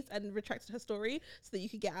the police and retracted her story so that you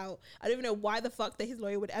could get out. I don't even know why the fuck that his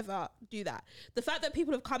lawyer would ever do that. The fact that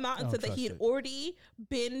people have come out and said that he had already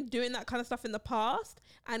been doing that kind of stuff in the past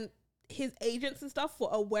and his agents and stuff were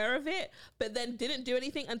aware of it, but then didn't do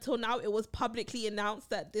anything until now it was publicly announced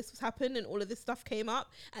that this was happened and all of this stuff came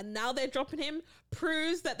up, and now they're dropping him,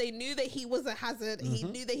 proves that they knew that he was a hazard. He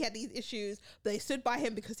knew that he had these issues, but they stood by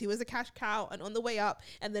him because he was a cash cow and on the way up,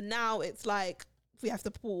 and then now it's like we have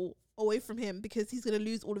to pull away from him because he's going to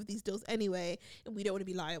lose all of these deals anyway, and we don't want to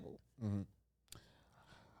be liable.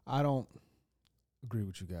 I don't agree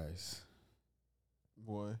with you guys.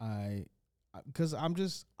 Boy. Because I'm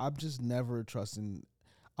just never trusting.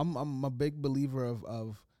 I'm a big believer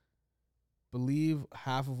of believe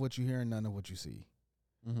half of what you hear and none of what you see.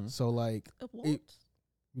 So like, you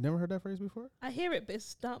never heard that phrase before? I hear it, but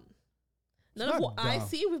it's dumb. None of what I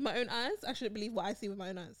see with my own eyes, I shouldn't believe what I see with my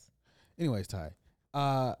own eyes. Anyways, Ty,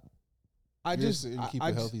 keep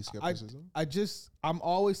a healthy skepticism. I'm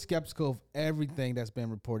always skeptical of everything that's been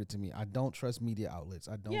reported to me. I don't trust media outlets.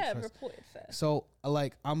 I don't trust. Reported first. So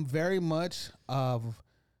like, I'm very much of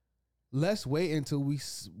let's wait until we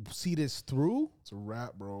see this through. It's a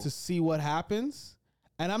wrap, bro. To see what happens.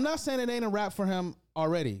 And I'm not saying it ain't a wrap for him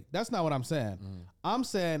already. That's not what I'm saying. I'm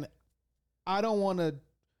saying I don't want to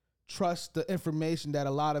trust the information that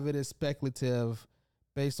a lot of it is speculative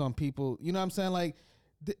based on people. You know what I'm saying? Like,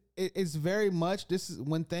 it's very much, this is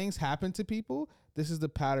when things happen to people, this is the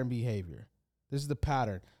pattern behavior. This is the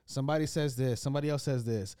pattern. Somebody says this, somebody else says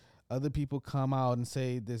this. Other people come out and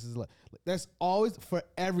say this is like, that's always for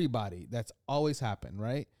everybody. That's always happened,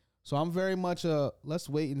 right? So I'm very much let's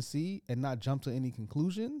wait and see and not jump to any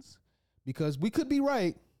conclusions, because we could be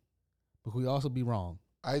right, but we also be wrong.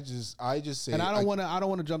 I just say, and I don't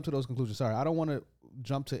want to jump to those conclusions. Sorry, I don't want to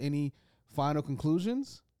jump to any final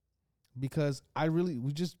conclusions, because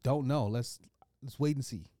we just don't know. Let's wait and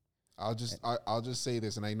see. I'll just say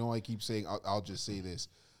this, and I know I keep saying I'll just say this,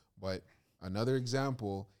 but another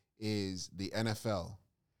example is the NFL,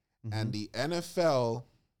 and the NFL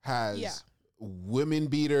has women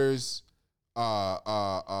beaters.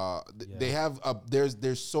 They have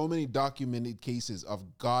there's so many documented cases of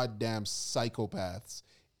goddamn psychopaths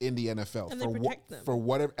in the NFL, and they protect them for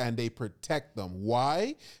whatever, and they protect them.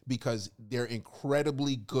 Why? Because they're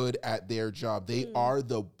incredibly good at their job. They are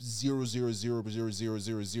the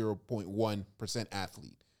 0.1%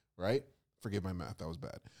 athlete, right? Forgive my math, that was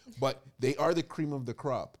bad. But they are the cream of the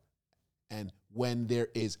crop. And when there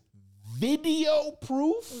is video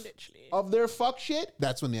proof of their fuck shit,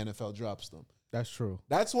 that's when the NFL drops them. That's true.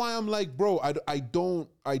 That's why I'm like, bro, I don't,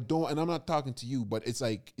 and I'm not talking to you, but it's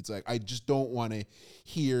like I just don't want to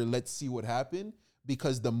hear, let's see what happened,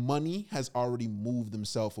 because the money has already moved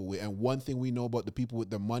themselves away. And one thing we know about the people with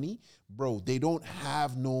the money, bro, they don't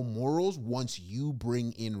have no morals once you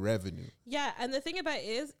bring in revenue. Yeah, and the thing about it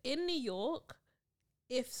is, in New York,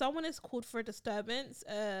 if someone is called for a disturbance,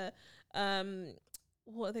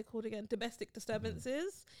 what are they called again? Domestic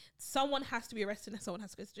disturbances. Someone has to be arrested and someone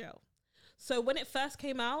has to go to jail. So when it first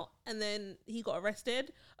came out and then he got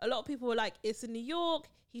arrested, a lot of people were like, it's in New York,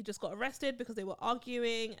 he just got arrested because they were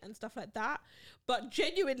arguing and stuff like that. But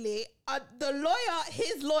genuinely,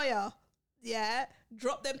 his lawyer,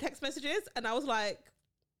 dropped them text messages. And I was like,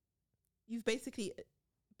 you've basically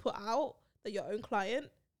put out that your own client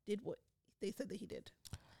did what they said that he did.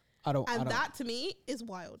 That to me is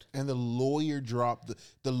wild. And the lawyer dropped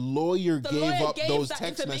the lawyer gave up those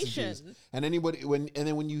text messages. And then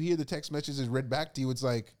when you hear the text messages read back to you, it's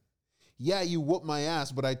like, yeah, you whooped my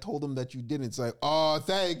ass, but I told them that you didn't. It's like, oh,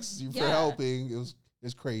 thanks for helping.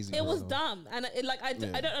 It's crazy. It was dumb. And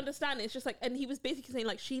I don't understand. It's just like, and he was basically saying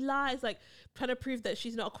like, she lies, like trying to prove that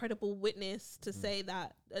she's not a credible witness to say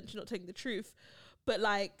that, and she's not telling the truth. But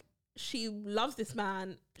like, she loves this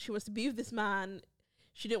man. She wants to be with this man.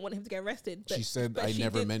 She didn't want him to get arrested. She said, I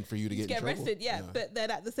never meant for you to get in arrested. Yeah, but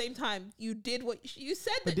then at the same time, you did what you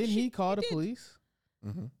said. But didn't he call the police?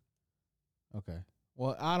 Mm-hmm. Okay.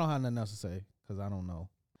 Well, I don't have nothing else to say because I don't know.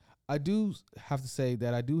 I do have to say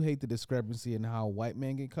that I do hate the discrepancy in how white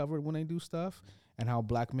men get covered when they do stuff and how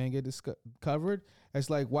black men get covered. It's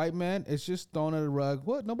like white men, it's just thrown at the rug.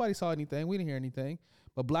 What? Nobody saw anything. We didn't hear anything.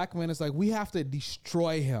 But black men, it's like, we have to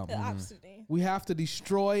destroy him. Absolutely. We have to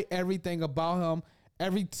destroy everything about him.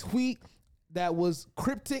 Every tweet that was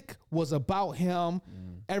cryptic was about him.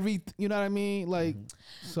 You know what I mean? Like,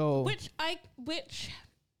 so. Which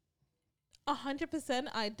 100%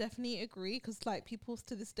 I definitely agree, because like people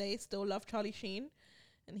to this day still love Charlie Sheen,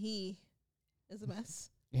 and he is a mess.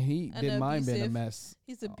 He didn't mind being a mess.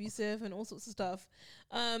 He's abusive and all sorts of stuff.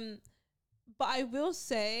 But I will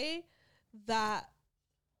say that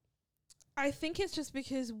I think it's just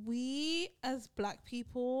because we as black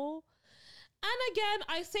people, and again,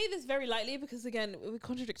 I say this very lightly because again, we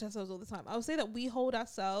contradict ourselves all the time. I would say that we hold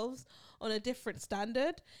ourselves on a different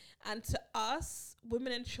standard, and to us,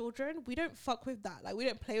 women and children, we don't fuck with that. Like, we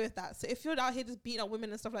don't play with that. So if you're out here just beating up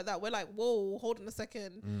women and stuff like that, we're like, whoa, hold on a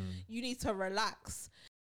second. You need to relax.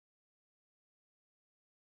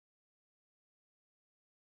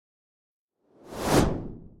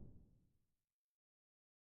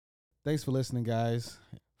 Thanks for listening, guys.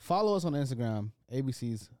 Follow us on Instagram,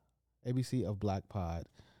 ABC of Black Pod.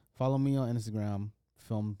 Follow me on Instagram,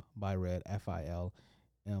 Filmed by Red, FILMEDBYREDD.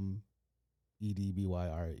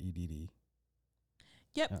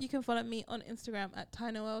 Yep, you can follow me on Instagram at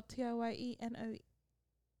TyNoelle, TYENOELLE.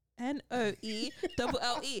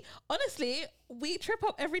 Honestly, we trip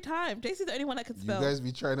up every time. JC's the only one that can spell. You guys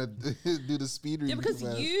be trying to do the speed reading. Yeah, because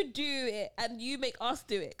you do it and you make us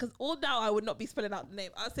do it. Because all now I would not be spelling out the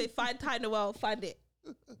name. I'd say find TyNoelle, find it.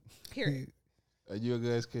 Period. And you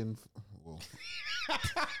guys can.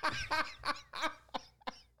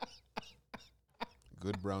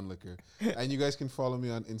 Good brown liquor. And you guys can follow me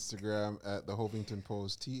on Instagram at the Hovington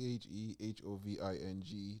Post,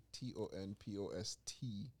 TheHovingtonPost.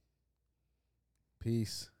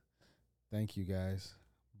 Peace. Thank you, guys.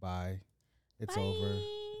 Bye. It's over.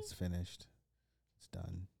 It's finished. It's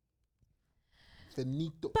done.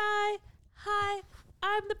 Finito. Bye. Hi.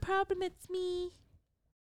 I'm the problem. It's me.